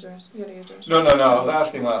 Should I use yours? You gotta use yours. No, I was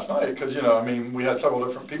asking last night because, I mean, we had several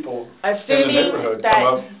different people in the neighborhood come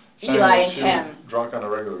up saying that she was drunk on a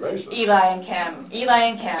regular basis. Eli and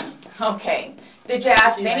Kim. Okay. Did you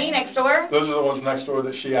ask Vinny next door? Those are the ones next door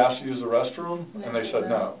that she asked to use the restroom, and they said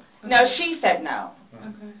no. No, she said no.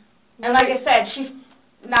 Okay. And like I said, she's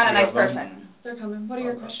not a nice person. They're coming. What are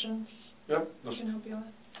your questions? Yep. I can help you with.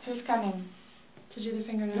 Who's coming? To do the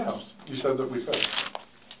fingernails. Yeah, you said that we could.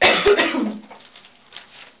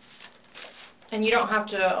 And you don't have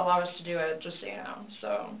to allow us to do it, just so you know.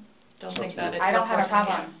 So don't think that it's... I don't have a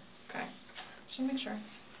problem. Okay. Just want to make sure.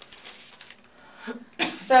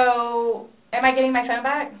 So, am I getting my phone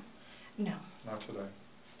back? No. Not today.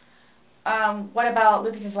 What about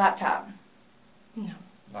Lucas's laptop? No.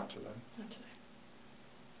 Not today. Not today.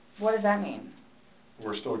 What does that mean?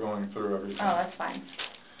 We're still going through everything. Oh, that's fine.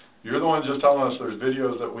 You're the one just telling us there's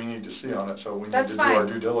videos that we need to see on it, so we need to do our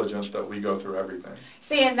due diligence that we go through everything.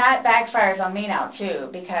 See, and that backfires on me now, too,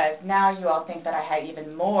 because now you all think that I had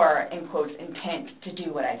even more, in quotes, intent to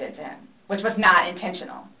do what I did to him, which was not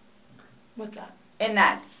intentional. What's that?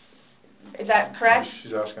 Is that correct?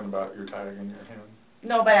 She's asking about your tag in your hand.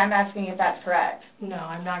 No, but I'm asking if that's correct. No,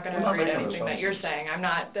 I'm not going to agree to anything that you're saying. I'm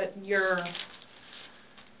not, that you're...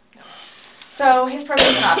 No. So, his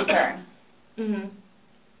probation officer. Mm-hmm.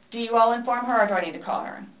 Do you all inform her, or do I need to call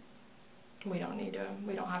her? We don't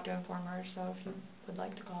have to inform her, so if you would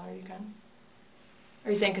like to call her, you can.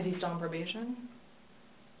 Are you saying because he's still on probation?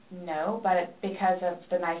 No, but because of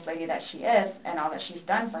the nice lady that she is and all that she's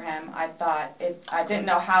done for him, I didn't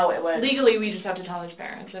know how it was. Legally, we just have to tell his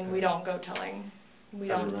parents, and we don't go telling.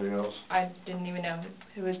 Everybody else? I didn't even know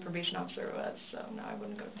who his probation officer was, so no, I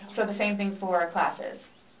wouldn't go tell. So the same thing for classes.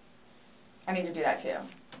 I need to do that too.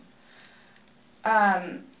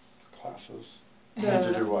 Classes? You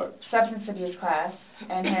need to do what? Substance abuse class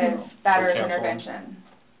and his batterer's cancel? intervention.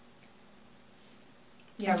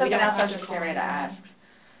 Yeah, Something we don't else I have was to just call getting ready to him. ask.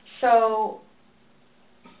 So,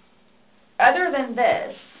 other than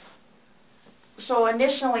this, so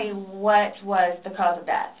initially, what was the cause of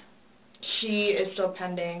death? She is still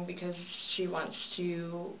pending because she wants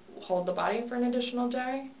to hold the body for an additional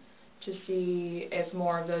day to see if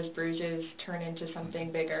more of those bruises turn into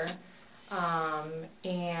something bigger.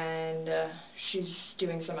 And she's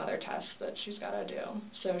doing some other tests that she's got to do.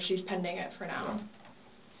 So she's pending it for now.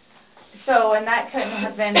 So, and that couldn't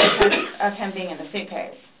have been because of him being in the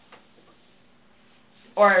suitcase?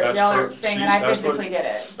 Or y'all are saying that I physically did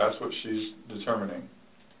it? That's what she's determining.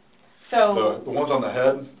 So The ones on the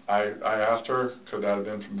head, I asked her, could that have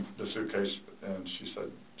been from the suitcase, and she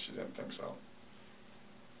said she didn't think so.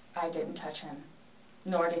 I didn't touch him,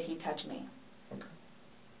 nor did he touch me. Okay.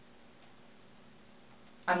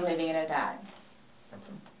 I'm leaving it at that.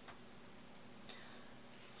 Okay.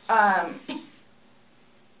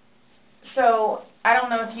 So I don't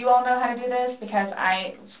know if you all know how to do this because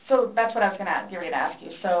so that's what I was going to get ready to ask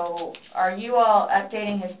you. So are you all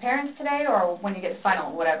updating his parents today or when you get the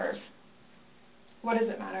final whatevers? What does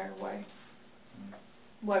it matter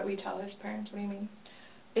what we tell his parents? What do you mean?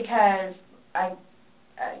 Because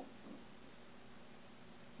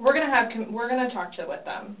we're gonna talk with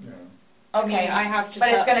them. Yeah. Okay, I mean, I have to but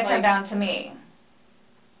it's going to like, come down to me.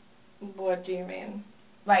 What do you mean?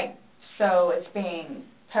 Like, so it's being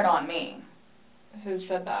put on me. Who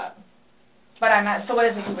said that? But I'm not, so what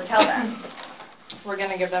is it you would tell them? We're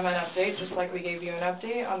gonna give them an update, just like we gave you an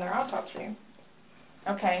update on their autopsy.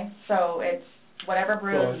 Okay, so it's whatever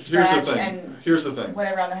Well, bruise, scratch, and here's the thing.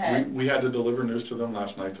 whatever on the head. We had to deliver news to them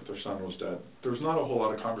last night that their son was dead. There's not a whole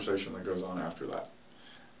lot of conversation that goes on after that.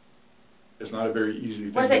 It's not a very easy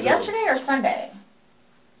thing to do. Was it yesterday or Sunday?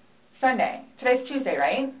 Sunday. Today's Tuesday,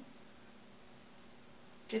 right?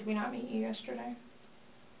 Did we not meet you yesterday?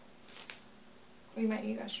 We met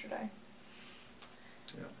you yesterday.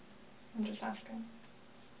 Yeah. I'm just asking.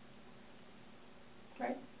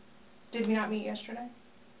 Right? Did we not meet yesterday?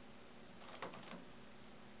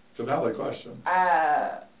 It's a valid question.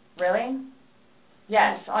 Really?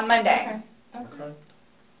 Yes, on Monday. Okay.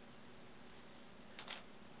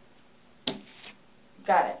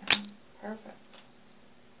 Got it. Perfect.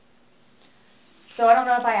 So I don't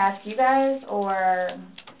know if I ask you guys or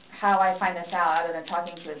how I find this out other than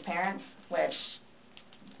talking to his parents, which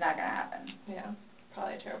is not going to happen. Yeah,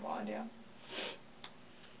 probably a terrible idea.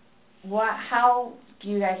 How do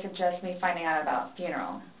you guys suggest me finding out about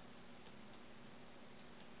funeral?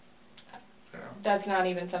 Yeah. That's not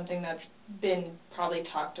even something that's been probably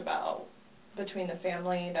talked about between the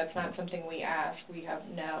family. That's not something we ask. We have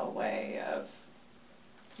no way of...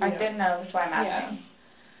 I didn't know, that's why I'm asking. Yeah.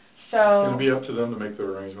 So... It'll be up to them to make their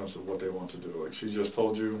arrangements of what they want to do. Like she just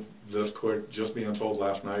told you this quick, just being told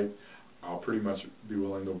last night, I'll pretty much be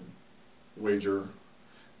willing to wager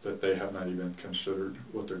that they have not even considered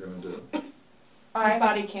what they're going to do. His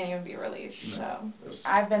body can't even be released, No, so...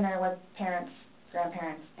 I've been there with parents,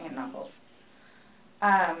 grandparents, aunt and uncles.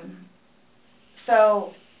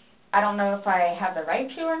 So, I don't know if I have the right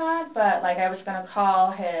to or not, but like I was going to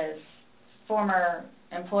call his former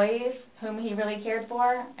employees whom he really cared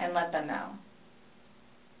for and let them know.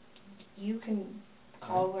 You can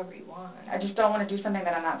call whoever you want. I just don't want to do something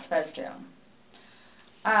that I'm not supposed to.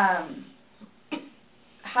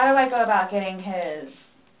 How do I go about getting his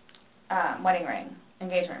wedding ring,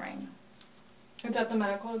 engagement ring? It's at the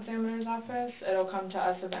medical examiner's office. It'll come to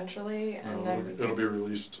us eventually, and then... It'll be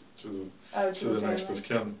released to to the next of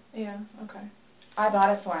kin. Yeah, okay. I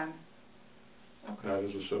bought it for him. Okay. That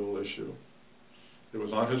is a civil issue. It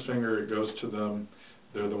was on his finger, it goes to them,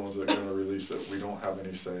 they're the ones that are going to release it. We don't have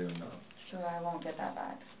any say in that. So I won't get that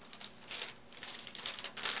back.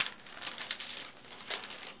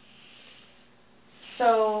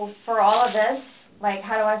 So for all of this, like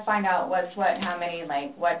how do I find out what's what and how many,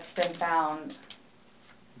 like what's been found?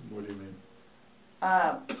 What do you mean?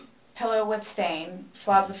 Pillow with stain,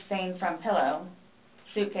 swabs of stain from pillow,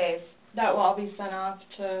 suitcase. That will all be sent off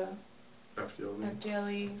to FDLE.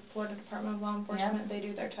 FDLE, Florida Department of Law Enforcement. Yep. They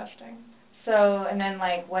do their testing. So, and then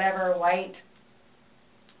like whatever white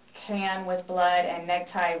can with blood and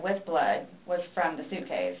necktie with blood was from the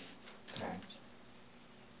suitcase. Correct.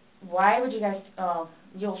 Why would you guys,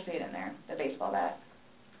 you'll see it in there, the baseball bat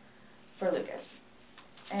for Lucas.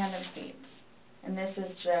 And the receipts. And this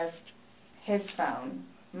is just his phone,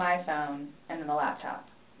 my phone, and then the laptop.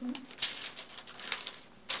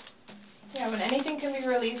 Yeah, when anything can be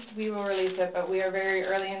released, we will release it, but we are very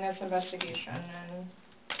early in this investigation, and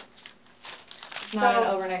it's not an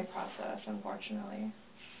overnight process, unfortunately.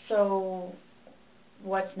 So,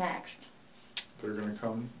 what's next? They're going to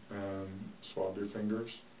come and swab your fingers.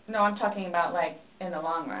 No, I'm talking about, like, in the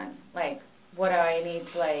long run. Like, what do I need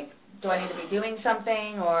to, like, do I need to be doing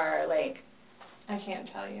something, or, like... I can't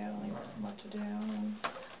tell you, like, what to do.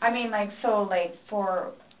 I mean, like, so, like,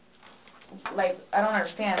 for... Like, I don't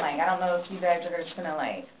understand, like, I don't know if you guys are just gonna,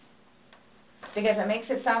 like, because it makes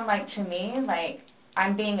it sound like, to me, like,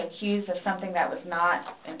 I'm being accused of something that was not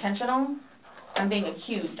intentional. I'm being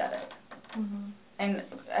accused of it. And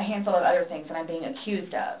a handful of other things that I'm being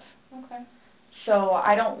accused of. Okay. So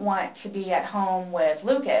I don't want to be at home with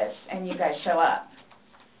Lucas and you guys show up.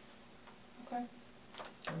 Okay.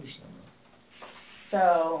 I understand that.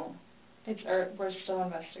 So... we're still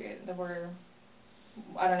investigating.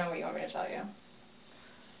 I don't know what you want me to tell you.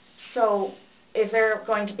 So, is there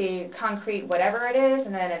going to be concrete whatever it is,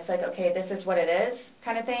 and then it's like, okay, this is what it is,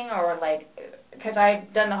 kind of thing, or like, because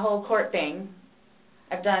I've done the whole court thing,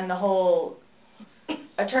 I've done the whole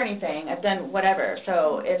attorney thing, I've done whatever,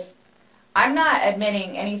 so if I'm not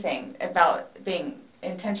admitting anything about being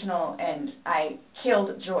intentional and I killed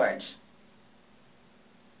George.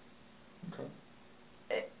 Okay.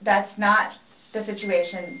 That's not the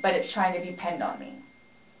situation, but it's trying to be pinned on me.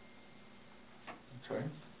 Okay.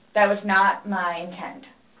 That was not my intent.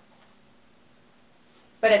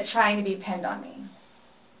 But it's trying to be pinned on me.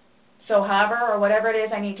 So however or whatever it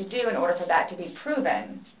is I need to do in order for that to be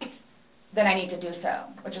proven, then I need to do so,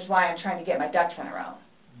 which is why I'm trying to get my ducks in a row.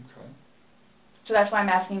 Okay. So that's why I'm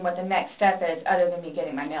asking what the next step is other than me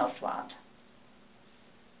getting my nails swabbed.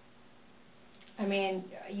 I mean,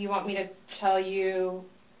 you want me to tell you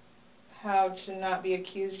how to not be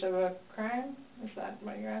accused of a crime? Is that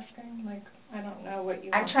what you're asking? Like, I don't know what you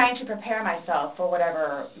want. I'm trying to prepare myself for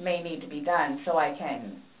whatever may need to be done so I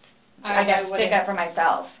can, I guess, stick up for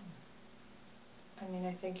myself. I mean,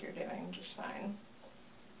 I think you're doing just fine.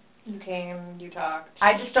 You came, you talked.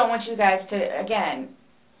 I just don't want you guys to, again,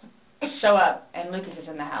 show up and Lucas is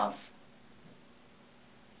in the house.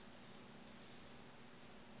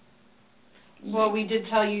 Well, we did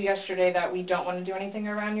tell you yesterday that we don't want to do anything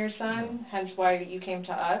around your son, hence why you came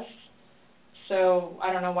to us. So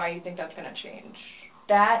I don't know why you think that's going to change.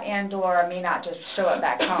 That and or me not just show up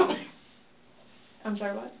back home. I'm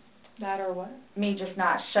sorry, what? That or what? Me just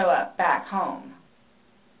not show up back home.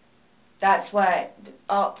 That's what,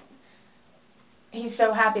 he's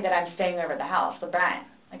so happy that I'm staying over at the house with Brian.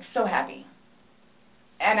 Like, so happy.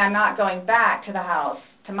 And I'm not going back to the house,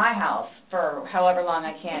 to my house, for however long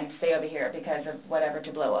I can stay over here because of whatever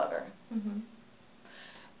to blow over.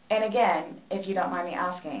 And again, if you don't mind me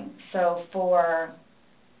asking, so for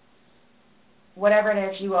whatever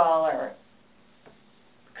it is you all are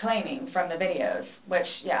claiming from the videos, which,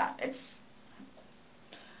 yeah,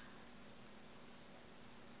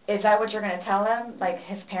 is that what you're going to tell them, like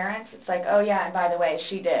his parents? It's like, oh yeah, and by the way,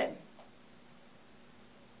 she did.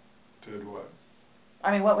 Did what?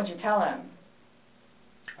 I mean, what would you tell them?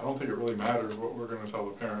 I don't think it really matters what we're going to tell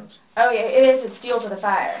the parents. Oh yeah, it is. It's fuel to the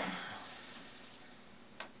fire.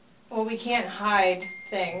 Well, we can't hide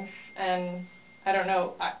things, and I don't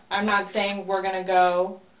know. I'm not saying we're going to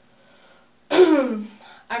go.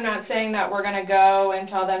 I'm not saying that we're going to go and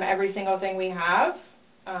tell them every single thing we have.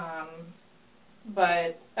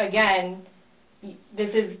 But again, this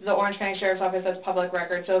is the Orange County Sheriff's Office. That's public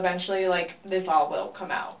record. So eventually, like, this all will come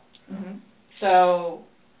out. So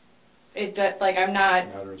it does, like, I'm not.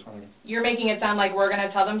 You're making it sound like we're going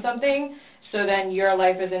to tell them something, so then your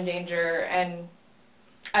life is in danger, and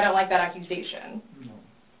I don't like that accusation. No.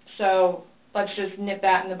 So let's just nip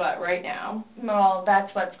that in the butt right now. Well, that's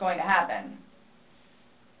what's going to happen.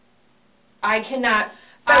 I cannot.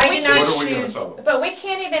 What are we going to tell them? But we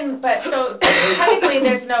can't even. But so technically,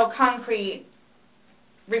 there's no concrete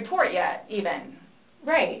report yet, even.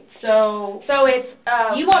 Right. So it's.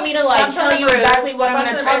 You want me to tell you exactly what I'm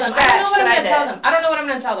going to tell them? I don't know what I'm going to tell them. I don't know what I'm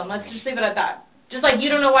going to tell them. Let's just leave it at that. Just like you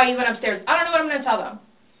don't know why you went upstairs. I don't know what I'm going to tell them.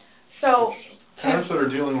 So. Parents that are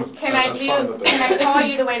dealing with. Can I call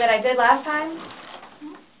you the way that I did last time?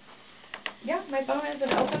 Yeah, my phone is an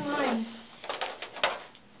open line.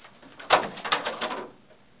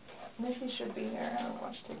 Missy should be here. I don't know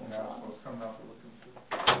what's taking so long.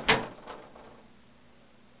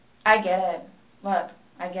 I get it. Look,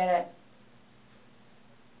 I get it.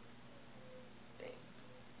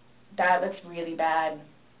 that looks really bad.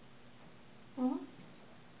 Mhm.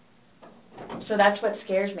 So that's what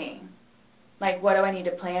scares me. Like, what do I need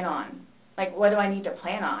to plan on? Like, what do I need to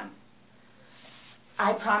plan on?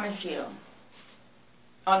 I promise you,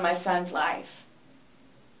 on my son's life,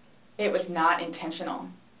 it was not intentional.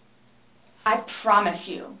 I promise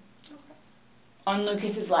you, on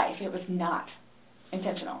Lucas's life, it was not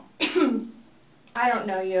intentional. I don't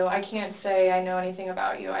know you. I can't say I know anything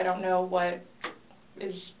about you. I don't know what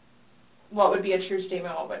would be a true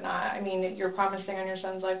statement, what would not. I mean, you're promising on your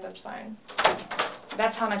son's life, that's fine.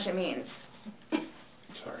 That's how much it means.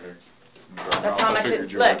 Sorry. That's how much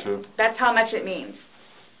it, look, that's how much it means.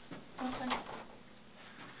 Okay.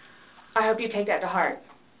 I hope you take that to heart.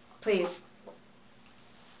 Please.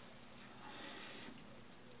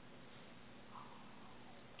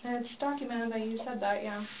 And it's documented that you said that,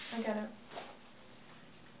 yeah. I get it.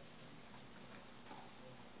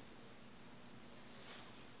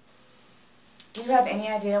 Do you have any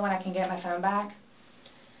idea when I can get my phone back?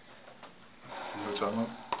 No telling.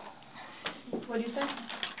 What do you say?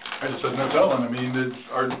 I just said no telling. I mean,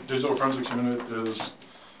 our digital forensics unit is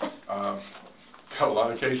got a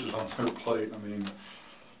lot of cases on their plate. I mean.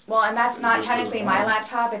 Well, and that's not just technically goes my on.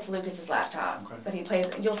 laptop, it's Lucas's laptop. Okay. But he plays,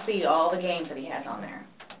 you'll see all the games that he has on there.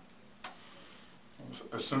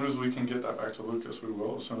 As soon as we can get that back to Lucas, we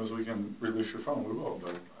will. As soon as we can release your phone, we will.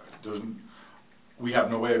 But we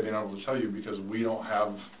have no way of being able to tell you because we don't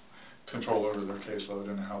have control over their caseload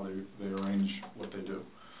and how they arrange what they do.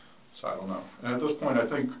 So I don't know. And at this point, I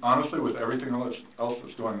think, honestly, with everything else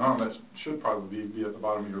that's going on, that should probably be at the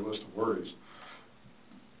bottom of your list of worries.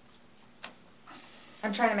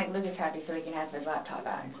 I'm trying to make Lucas happy so he can have his laptop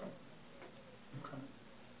back. Okay.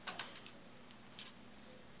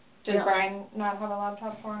 Did Brian not have a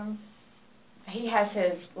laptop for him? He has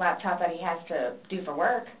his laptop that he has to do for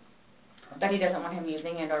work, that he doesn't want him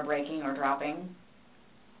using it or breaking or dropping.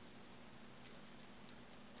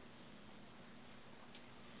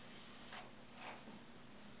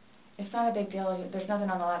 It's not a big deal. There's nothing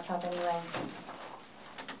on the laptop anyway.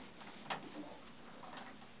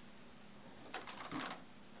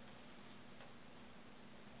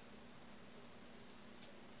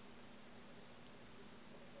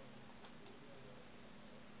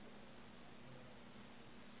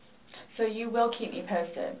 So you will keep me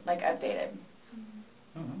posted, like updated.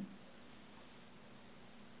 Mm-hmm.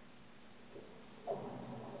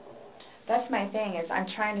 That's my thing, is I'm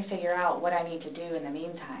trying to figure out what I need to do in the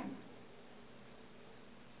meantime.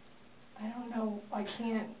 I don't know. I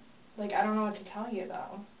can't, I don't know what to tell you,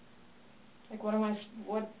 though.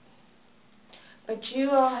 What? But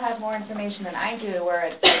you all have more information than I do, where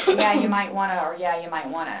it's like, yeah, you might want to, or yeah, you might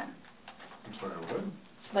want to. I'm sorry,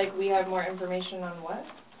 what? We have more information on what?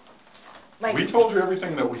 We told you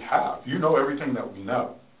everything that we have. You know everything that we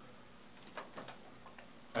know.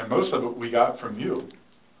 And most of it we got from you.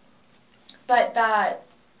 But that,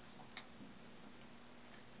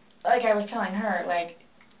 like I was telling her,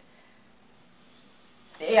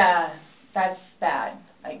 yeah, that's bad.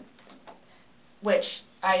 Which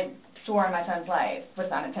I swore on my son's life was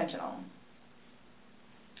not intentional.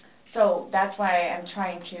 So that's why I'm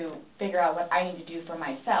trying to figure out what I need to do for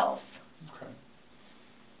myself. Okay.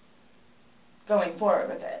 Going forward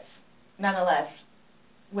with this, nonetheless,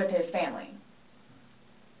 with his family.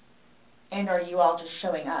 And are you all just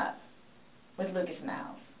showing up with Lucas in the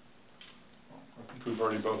house? I think we've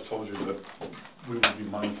already both told you that we would be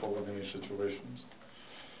mindful of any situations.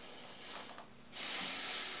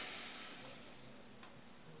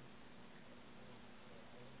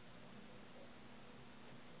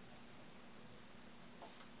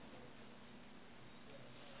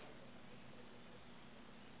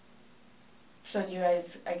 So you guys,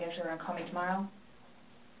 I guess you're going to call me tomorrow?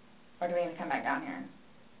 Or do we need to come back down here?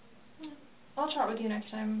 I'll chat with you next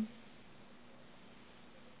time.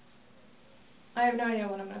 I have no idea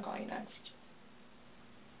when I'm going to call you next.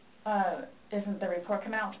 Isn't the report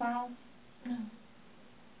coming out tomorrow? No.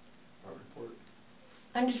 Our report.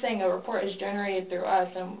 I'm just saying a report is generated through us,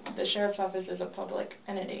 and the sheriff's office is a public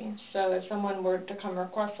entity. So if someone were to come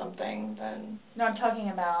request something, then... No, I'm talking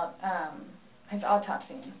about his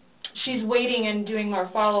autopsy. She's waiting and doing more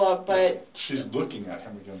follow-up, but... She's looking at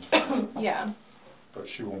him again tomorrow. Yeah. But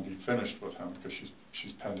she won't be finished with him because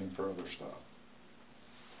she's pending for other stuff.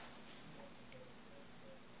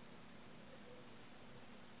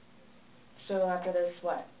 So after this,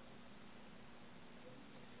 what?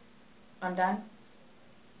 I'm done?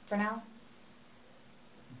 For now?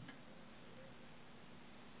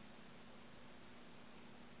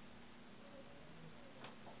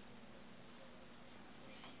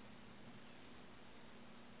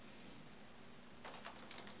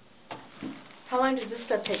 long does this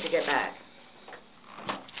stuff take to get back?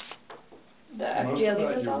 The Most FGLE of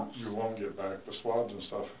that results? you won't get back. The swabs and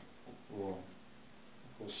stuff will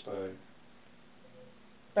stay.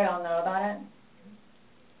 But I'll know about it?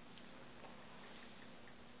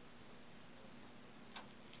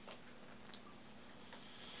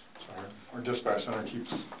 Sorry. Our dispatch center keeps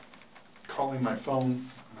calling my phone,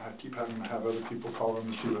 and I keep having to have other people call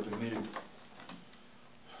them to see what they need.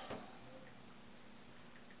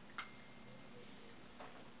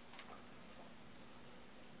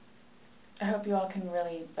 I hope you all can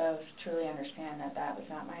really both truly understand that that was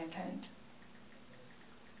not my intent.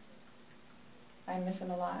 I miss him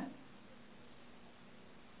a lot.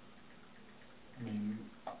 I mean,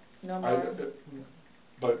 No more.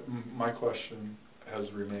 but my question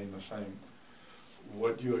has remained the same.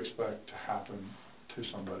 What do you expect to happen to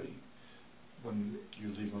somebody when you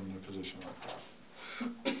leave them in a position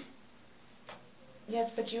like that? Yes,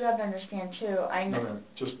 but you have to understand too. No,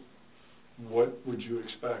 just what would you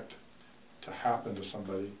expect to happen to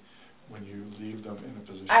somebody when you leave them in a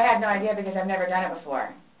position? I had no idea because I've never done it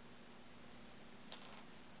before.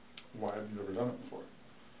 Why have you never done it before?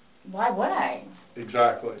 Why would I?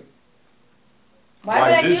 Exactly. Why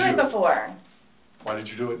would I do it before? Why did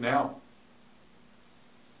you do it now?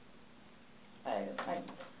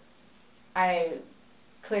 I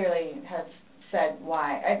clearly have said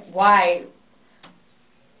why. Why?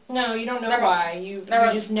 No, you don't know Never. why. You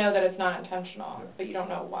Never. just know that it's not intentional, Yeah. but you don't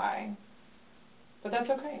know why. But that's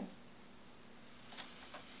okay.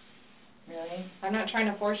 Really? I'm not trying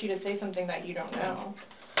to force you to say something that you don't know.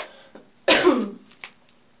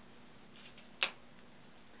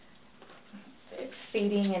 It's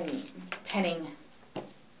feeding and penning.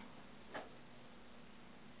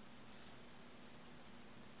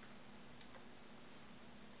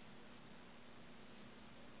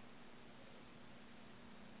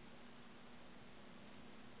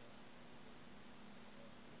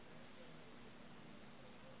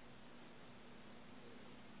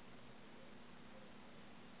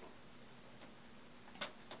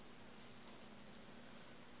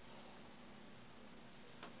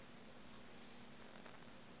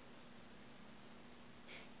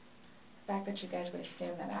 The fact that you guys would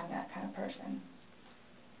assume that I'm that kind of person.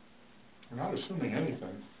 We're not assuming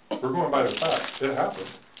anything. We're going by the facts. It happened.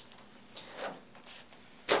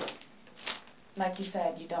 Like you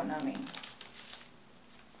said, you don't know me.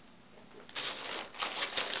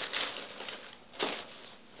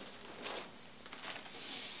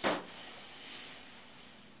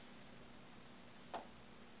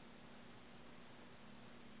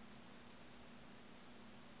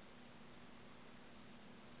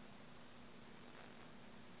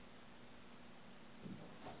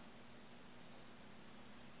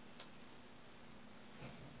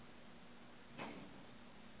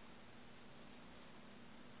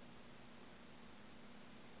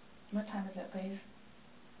 What time is it, please?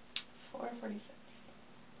 4:46.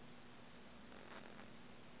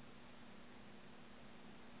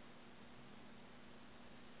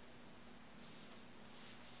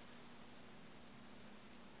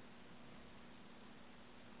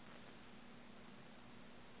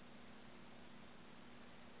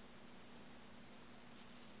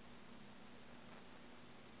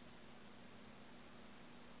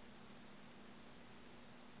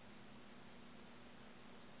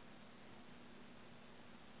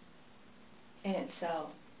 In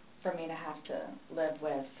itself, for me to have to live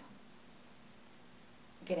with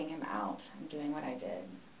getting him out and doing what I did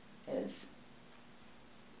is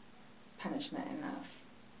punishment enough.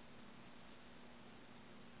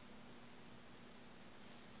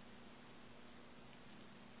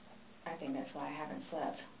 I think that's why I haven't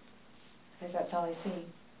slept, because that's all I see.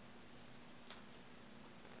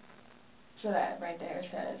 So that right there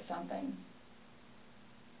says something.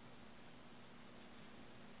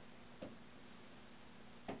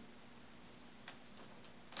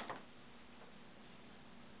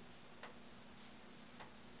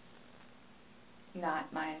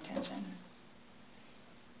 Not my intention.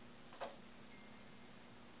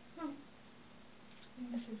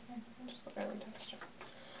 This is fine. I'll just look over text her.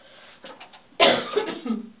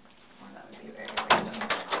 Well, that would be very random.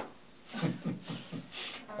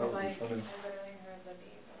 That would be funny. I literally heard the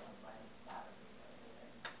beep and was like, that would be really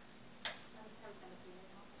weird. I'm tempted to even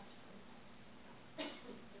not touch them.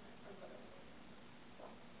 I'm literally waiting.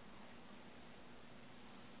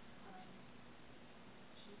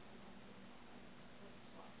 She's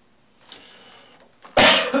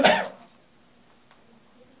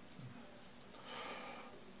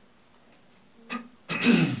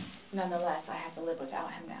Nonetheless, I have to live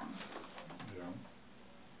without him now. Yeah.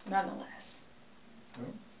 Nonetheless. Yeah.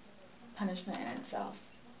 punishment in itself.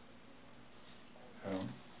 Yeah.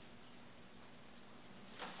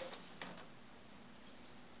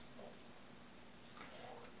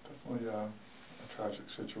 Definitely a tragic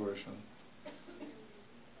situation.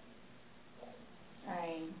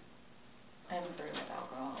 I'm through with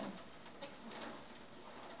alcohol.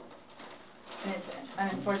 And it's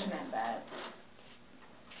unfortunate that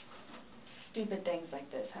stupid things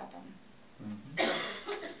like this happen. Mm-hmm.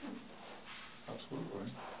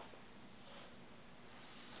 Absolutely.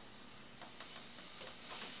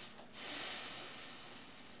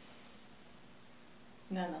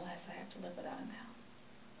 Nonetheless, I have to live without him now.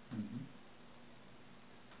 Mm-hmm.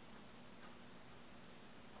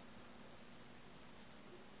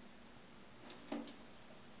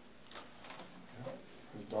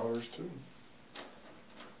 Yeah. His daughters too.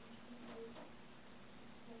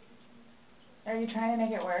 Are you trying to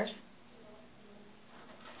make it worse?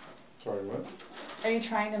 Sorry, what? Are you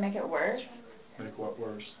trying to make it worse? Make what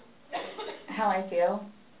worse? How I feel?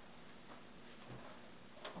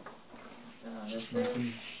 Just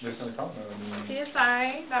making a comment. I mean,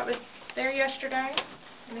 CSI, that was there yesterday.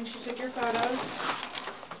 I think she took your photos.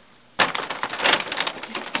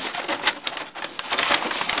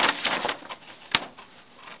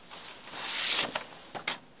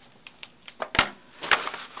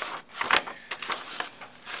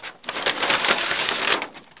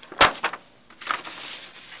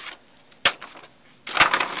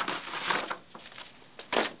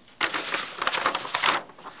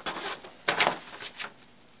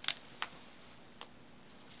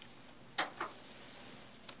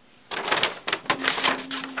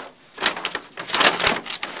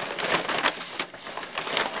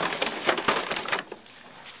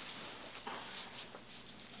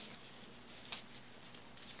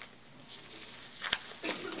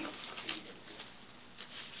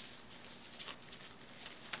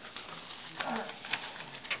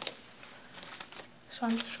 So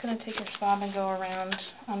I'm just going to take a swab and go around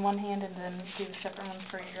on one hand and then do a separate one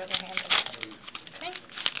for your other hand. Okay?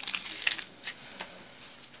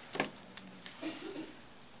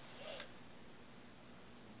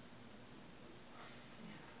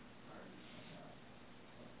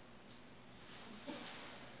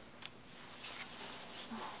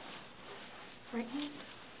 Right hand.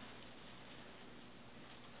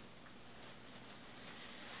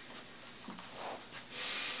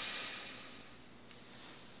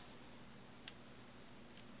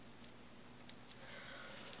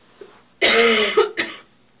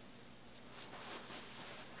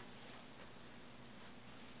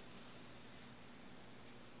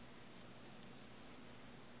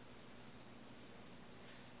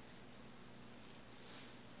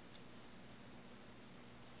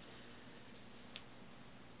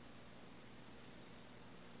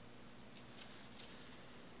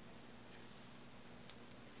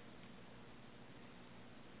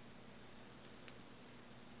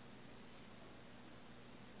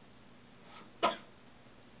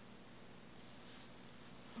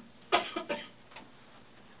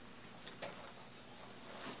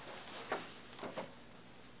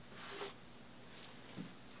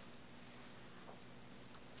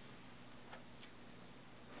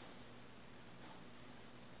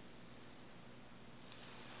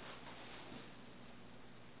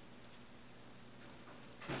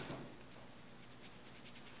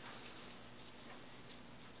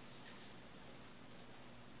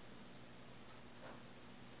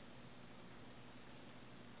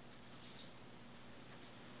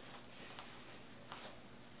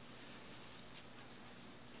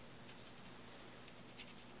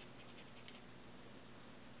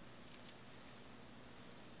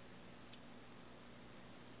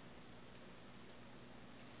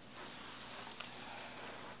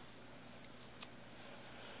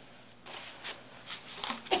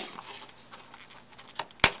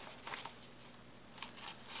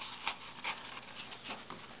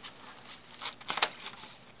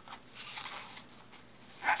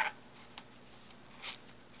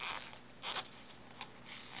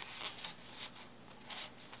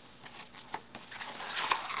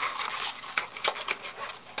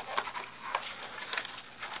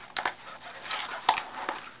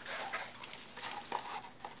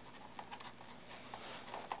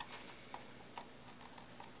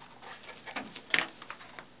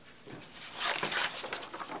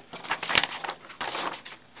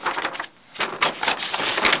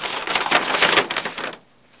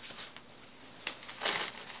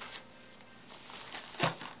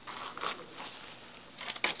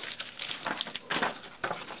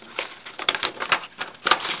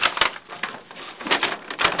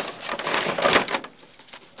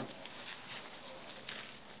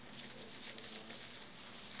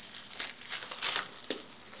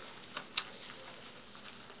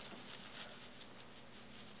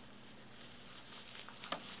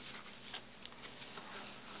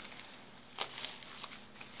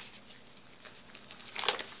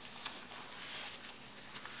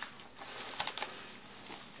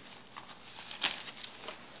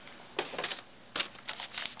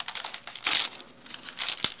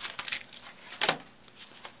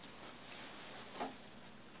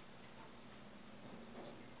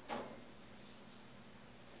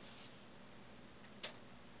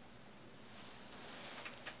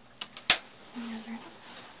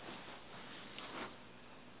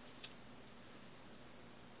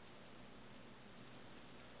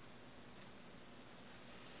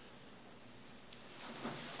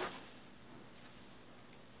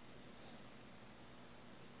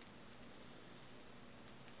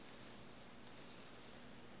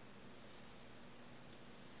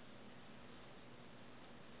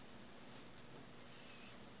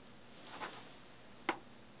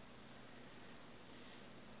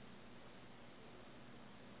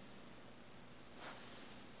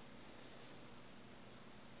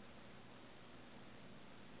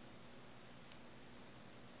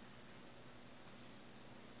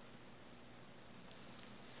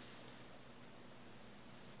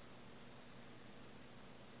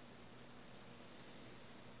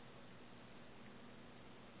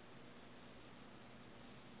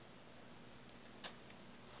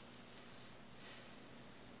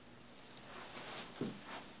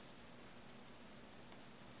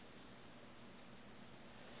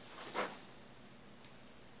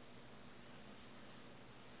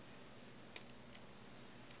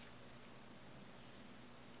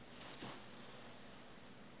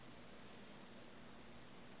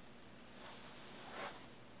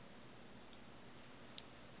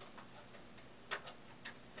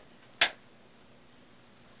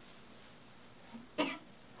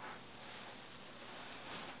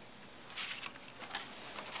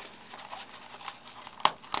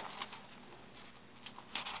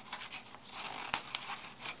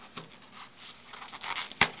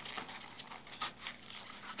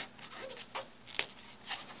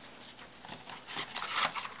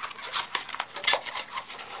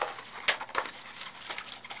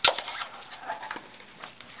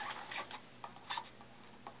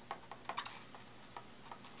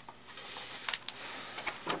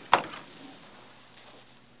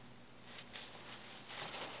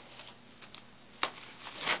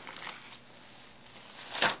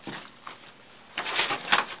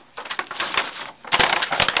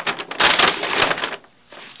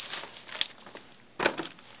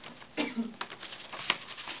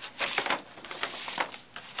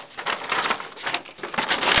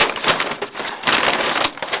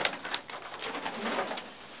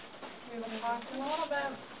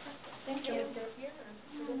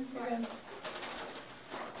 You're good.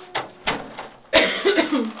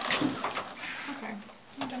 Okay,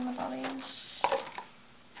 I'm done with all these.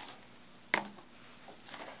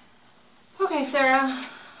 Okay, Sarah.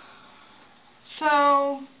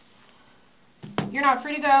 So, you're not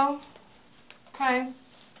free to go. Okay.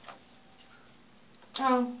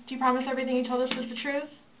 Oh, do you promise everything you told us was the truth?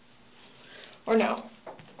 Or no?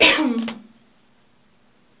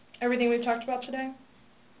 Everything we've talked about today?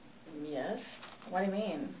 Yes. What do you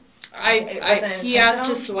mean? He asked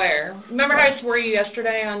to swear. Remember how I swore you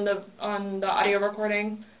yesterday on the audio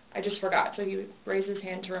recording? I just forgot, so he raised his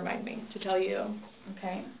hand to remind me, to tell you.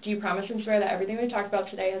 Okay. Do you promise and swear that everything we talked about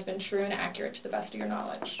today has been true and accurate to the best of your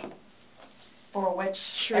knowledge? For which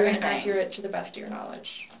True everything? and accurate to the best of your knowledge.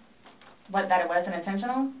 What, that it wasn't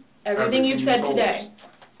intentional? Everything you've you said told today, us.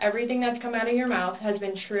 everything that's come out of your mouth has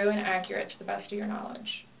been true and accurate to the best of your knowledge.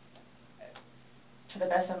 To the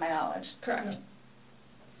best of my knowledge. Correct.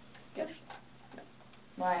 Yes.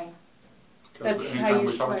 Why? Because That's how anytime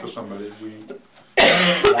you we talk swear. to somebody, we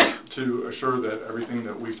want to assure that everything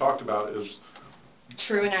that we talked about is,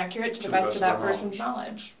 True and accurate to the best of that person's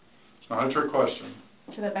knowledge. it's not a trick question,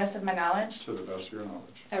 To the best of my knowledge? to the best of your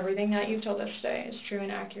knowledge. Everything that you've told us today is true and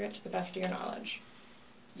accurate to the best of your knowledge.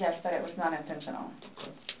 Yes, but it was not intentional.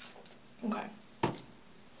 Okay.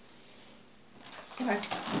 Okay.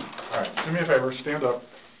 All right, do me a favor, stand up.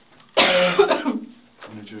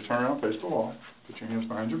 I need you to turn around, face the wall, put your hands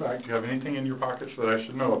behind your back. Do you have anything in your pockets that I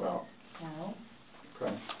should know about? No.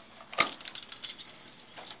 Okay.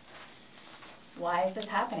 Why is this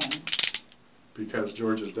happening? Because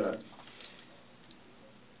George is dead.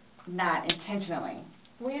 Not intentionally.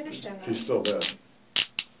 We understand that. He's still dead.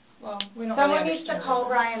 Well, we don't Someone really needs to understand call that.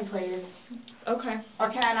 Brian, please. Okay. Or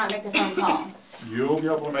can I not make a phone call? You'll be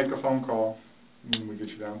able to make a phone call when we get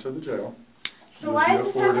you down to the jail. So You'll why be is this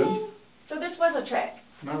afforded- happening? So this was a trick.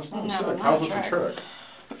 No, it's not No, a trick. not How's a this a trick.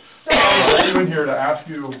 trick? I brought you in here to ask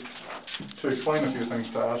you to explain a few things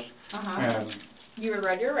to us, and You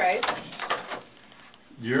read your rights.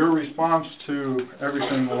 your response to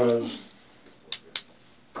everything was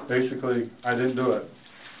basically, I didn't do it.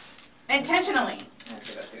 Intentionally. I have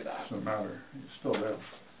to go through that. Doesn't matter. He's still dead.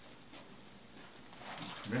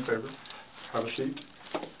 Do me a favor. Have a seat.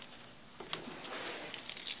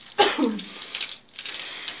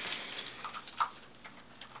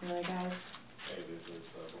 Really, guys?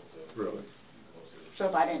 Really. So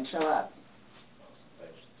if I didn't show up?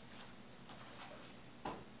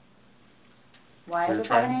 Why is You're this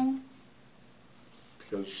trying- happening?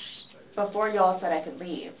 Because Before y'all said I could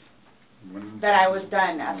leave. when That I was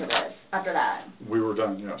done after this, after that. we were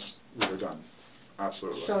done, yes, we were done.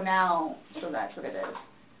 Absolutely. So now, so that's what it is,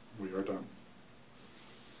 We are done.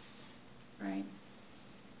 right?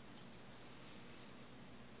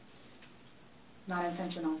 Not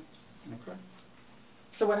intentional. Okay.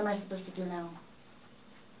 So what am I supposed to do now?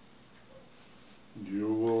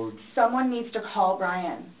 You will, Someone needs to call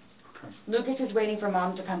Brian. okay. Lucas is waiting for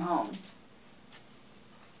Mom to come home.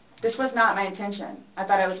 This was not my intention. I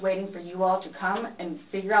thought I was waiting for you all to come and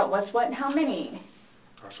figure out what's what and how many.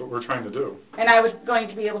 That's what we're trying to do. And I was going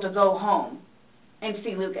to be able to go home and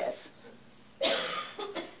see Lucas.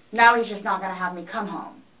 Now he's just not going to have me come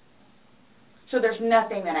home. So there's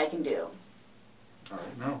nothing that I can do. All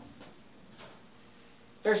right, no.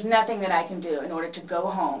 There's nothing that I can do in order to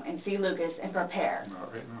go home and see Lucas and prepare.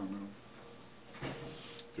 Not right now, no.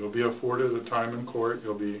 You'll be afforded a time in court.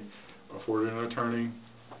 You'll be afforded an attorney.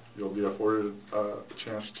 You'll be afforded a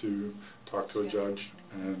chance to talk to a judge,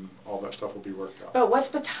 and all that stuff will be worked out. But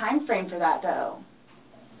what's the time frame for that, though?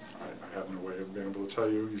 I have no way of being able to tell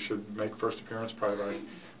you. You should make first appearance probably by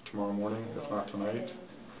tomorrow morning, if not tonight,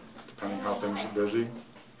 depending how things are busy,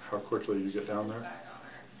 how quickly you get down there.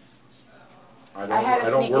 I had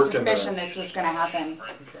a don't sneaky work in there. suspicion this was going to happen.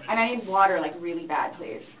 Okay. And I need water, like, really bad,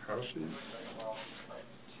 please. Have a seat.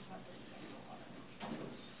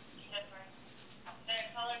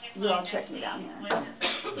 You all tricked me down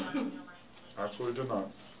here. Absolutely did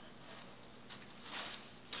not.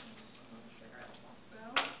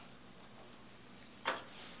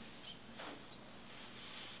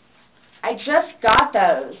 I just got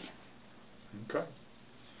those. Okay.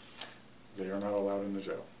 They are not allowed in the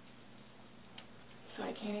jail. So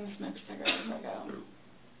I can't even smoke cigarettes as I go.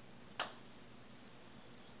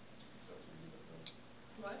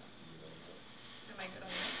 What? Am I good on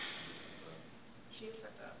that? She is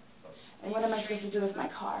fucked up. And what am I supposed to do with my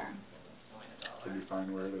car? You'll be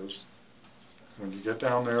fine where it is. When you get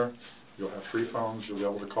down there, you'll have 3 phones. You'll be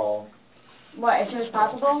able to call. What, as soon as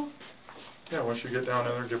possible? Yeah, once you get down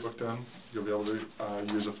in there, get booked in, you'll be able to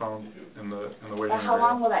use a phone in the waiting But area. how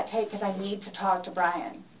long will that take? Because I need to talk to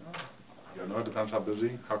Brian. You know, it depends how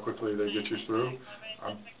busy, how quickly they get you through.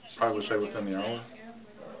 I probably would say within the hour.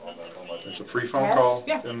 It's a free phone call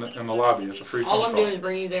in the lobby. It's a free phone call. All I'm doing is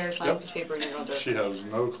bringing you there, sign a piece of paper, and you're going to do it. She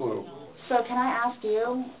has no clue. So can I ask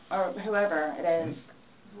you, or whoever it is,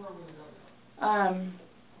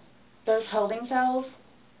 those holding cells,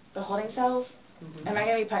 am I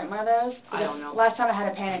going to be put in one of those? I don't know. Last time I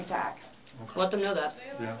had a panic attack. Okay. Let them know that.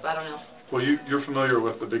 Yeah. I don't know. Well, you're familiar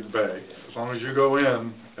with the big bay. As long as you go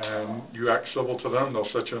in and you act civil to them, they'll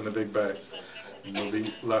set you in the big bay. And you'll be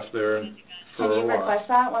left there for a while. Can you request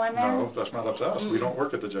that while I'm there? No, that's not up to us. We don't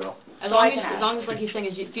work at the jail. As long as like he's saying,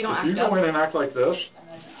 is if you don't act If you up. go in and act like this,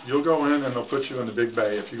 you'll go in and they'll put you in the big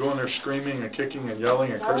bay. If you go in there screaming and kicking and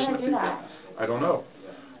yelling and cursing at people, I don't know.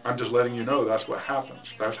 I'm just letting you know that's what happens.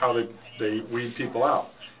 That's how they weed people out.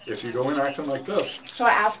 If you go in acting like this, So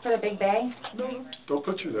I ask for the big bay? no, they'll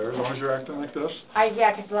put you there as long as you're acting like this.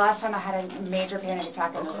 Yeah, because the last time I had a major panic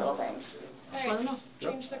attack on those little things. Let them know.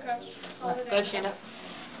 Change the cuffs. Go ahead, stand up.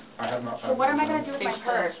 I have not. So what am I going to do with my Thanks,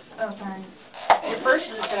 purse? Oh, sorry. Your purse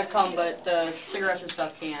is going to come, but the cigarettes and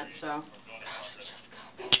stuff can't, so.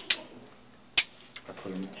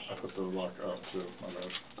 I put the lock up too, my bad.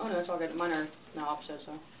 Oh, no, it's all good. Mine are now opposite,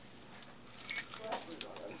 so.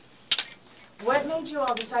 What made you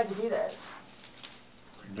all decide to do this?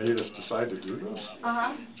 Made us decide to do this?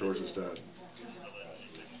 Uh-huh. George is dead.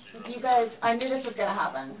 You guys, I knew this was going to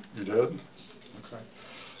happen. You did? Okay.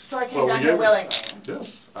 So I came Well, down here willingly. Yes,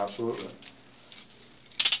 absolutely.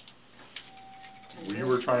 We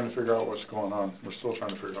were trying to figure out what's going on. We're still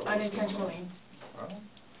trying to figure out what's going on. Unintentionally. Well,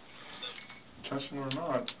 intentional or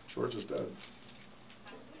not, George is dead.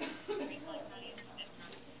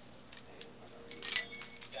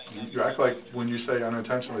 You act like when you say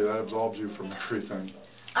unintentionally, that absolves you from everything.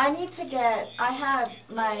 I have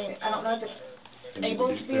my, I don't know if it's able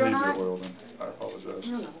to be or not. Oil, then. I apologize.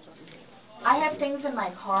 No. I have things in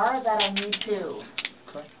my car that I need to.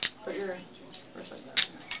 Okay. Put your purse like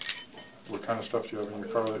that. What kind of stuff do you have in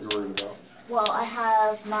your car that you're worried about? Well, I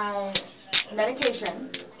have my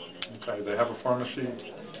medication. Okay, they have a pharmacy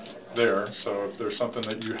there, so if there's something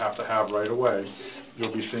that you have to have right away,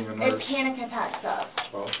 you'll be seeing a nurse. It's panic attack stuff.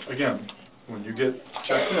 Well, again, when you get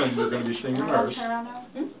checked in, you're going to be seeing a nurse,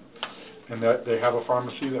 and that they have a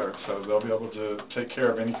pharmacy there, so they'll be able to take care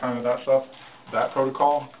of any kind of that stuff. That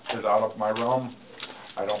protocol is out of my realm.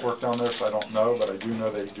 I don't work down there, so I don't know, but I do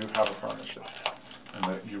know they do have a pharmacy, and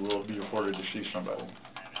that you will be afforded to see somebody.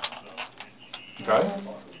 Okay?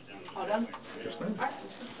 All done? Yes, ma'am.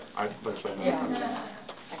 I say no. Yeah.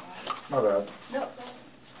 My bad. No,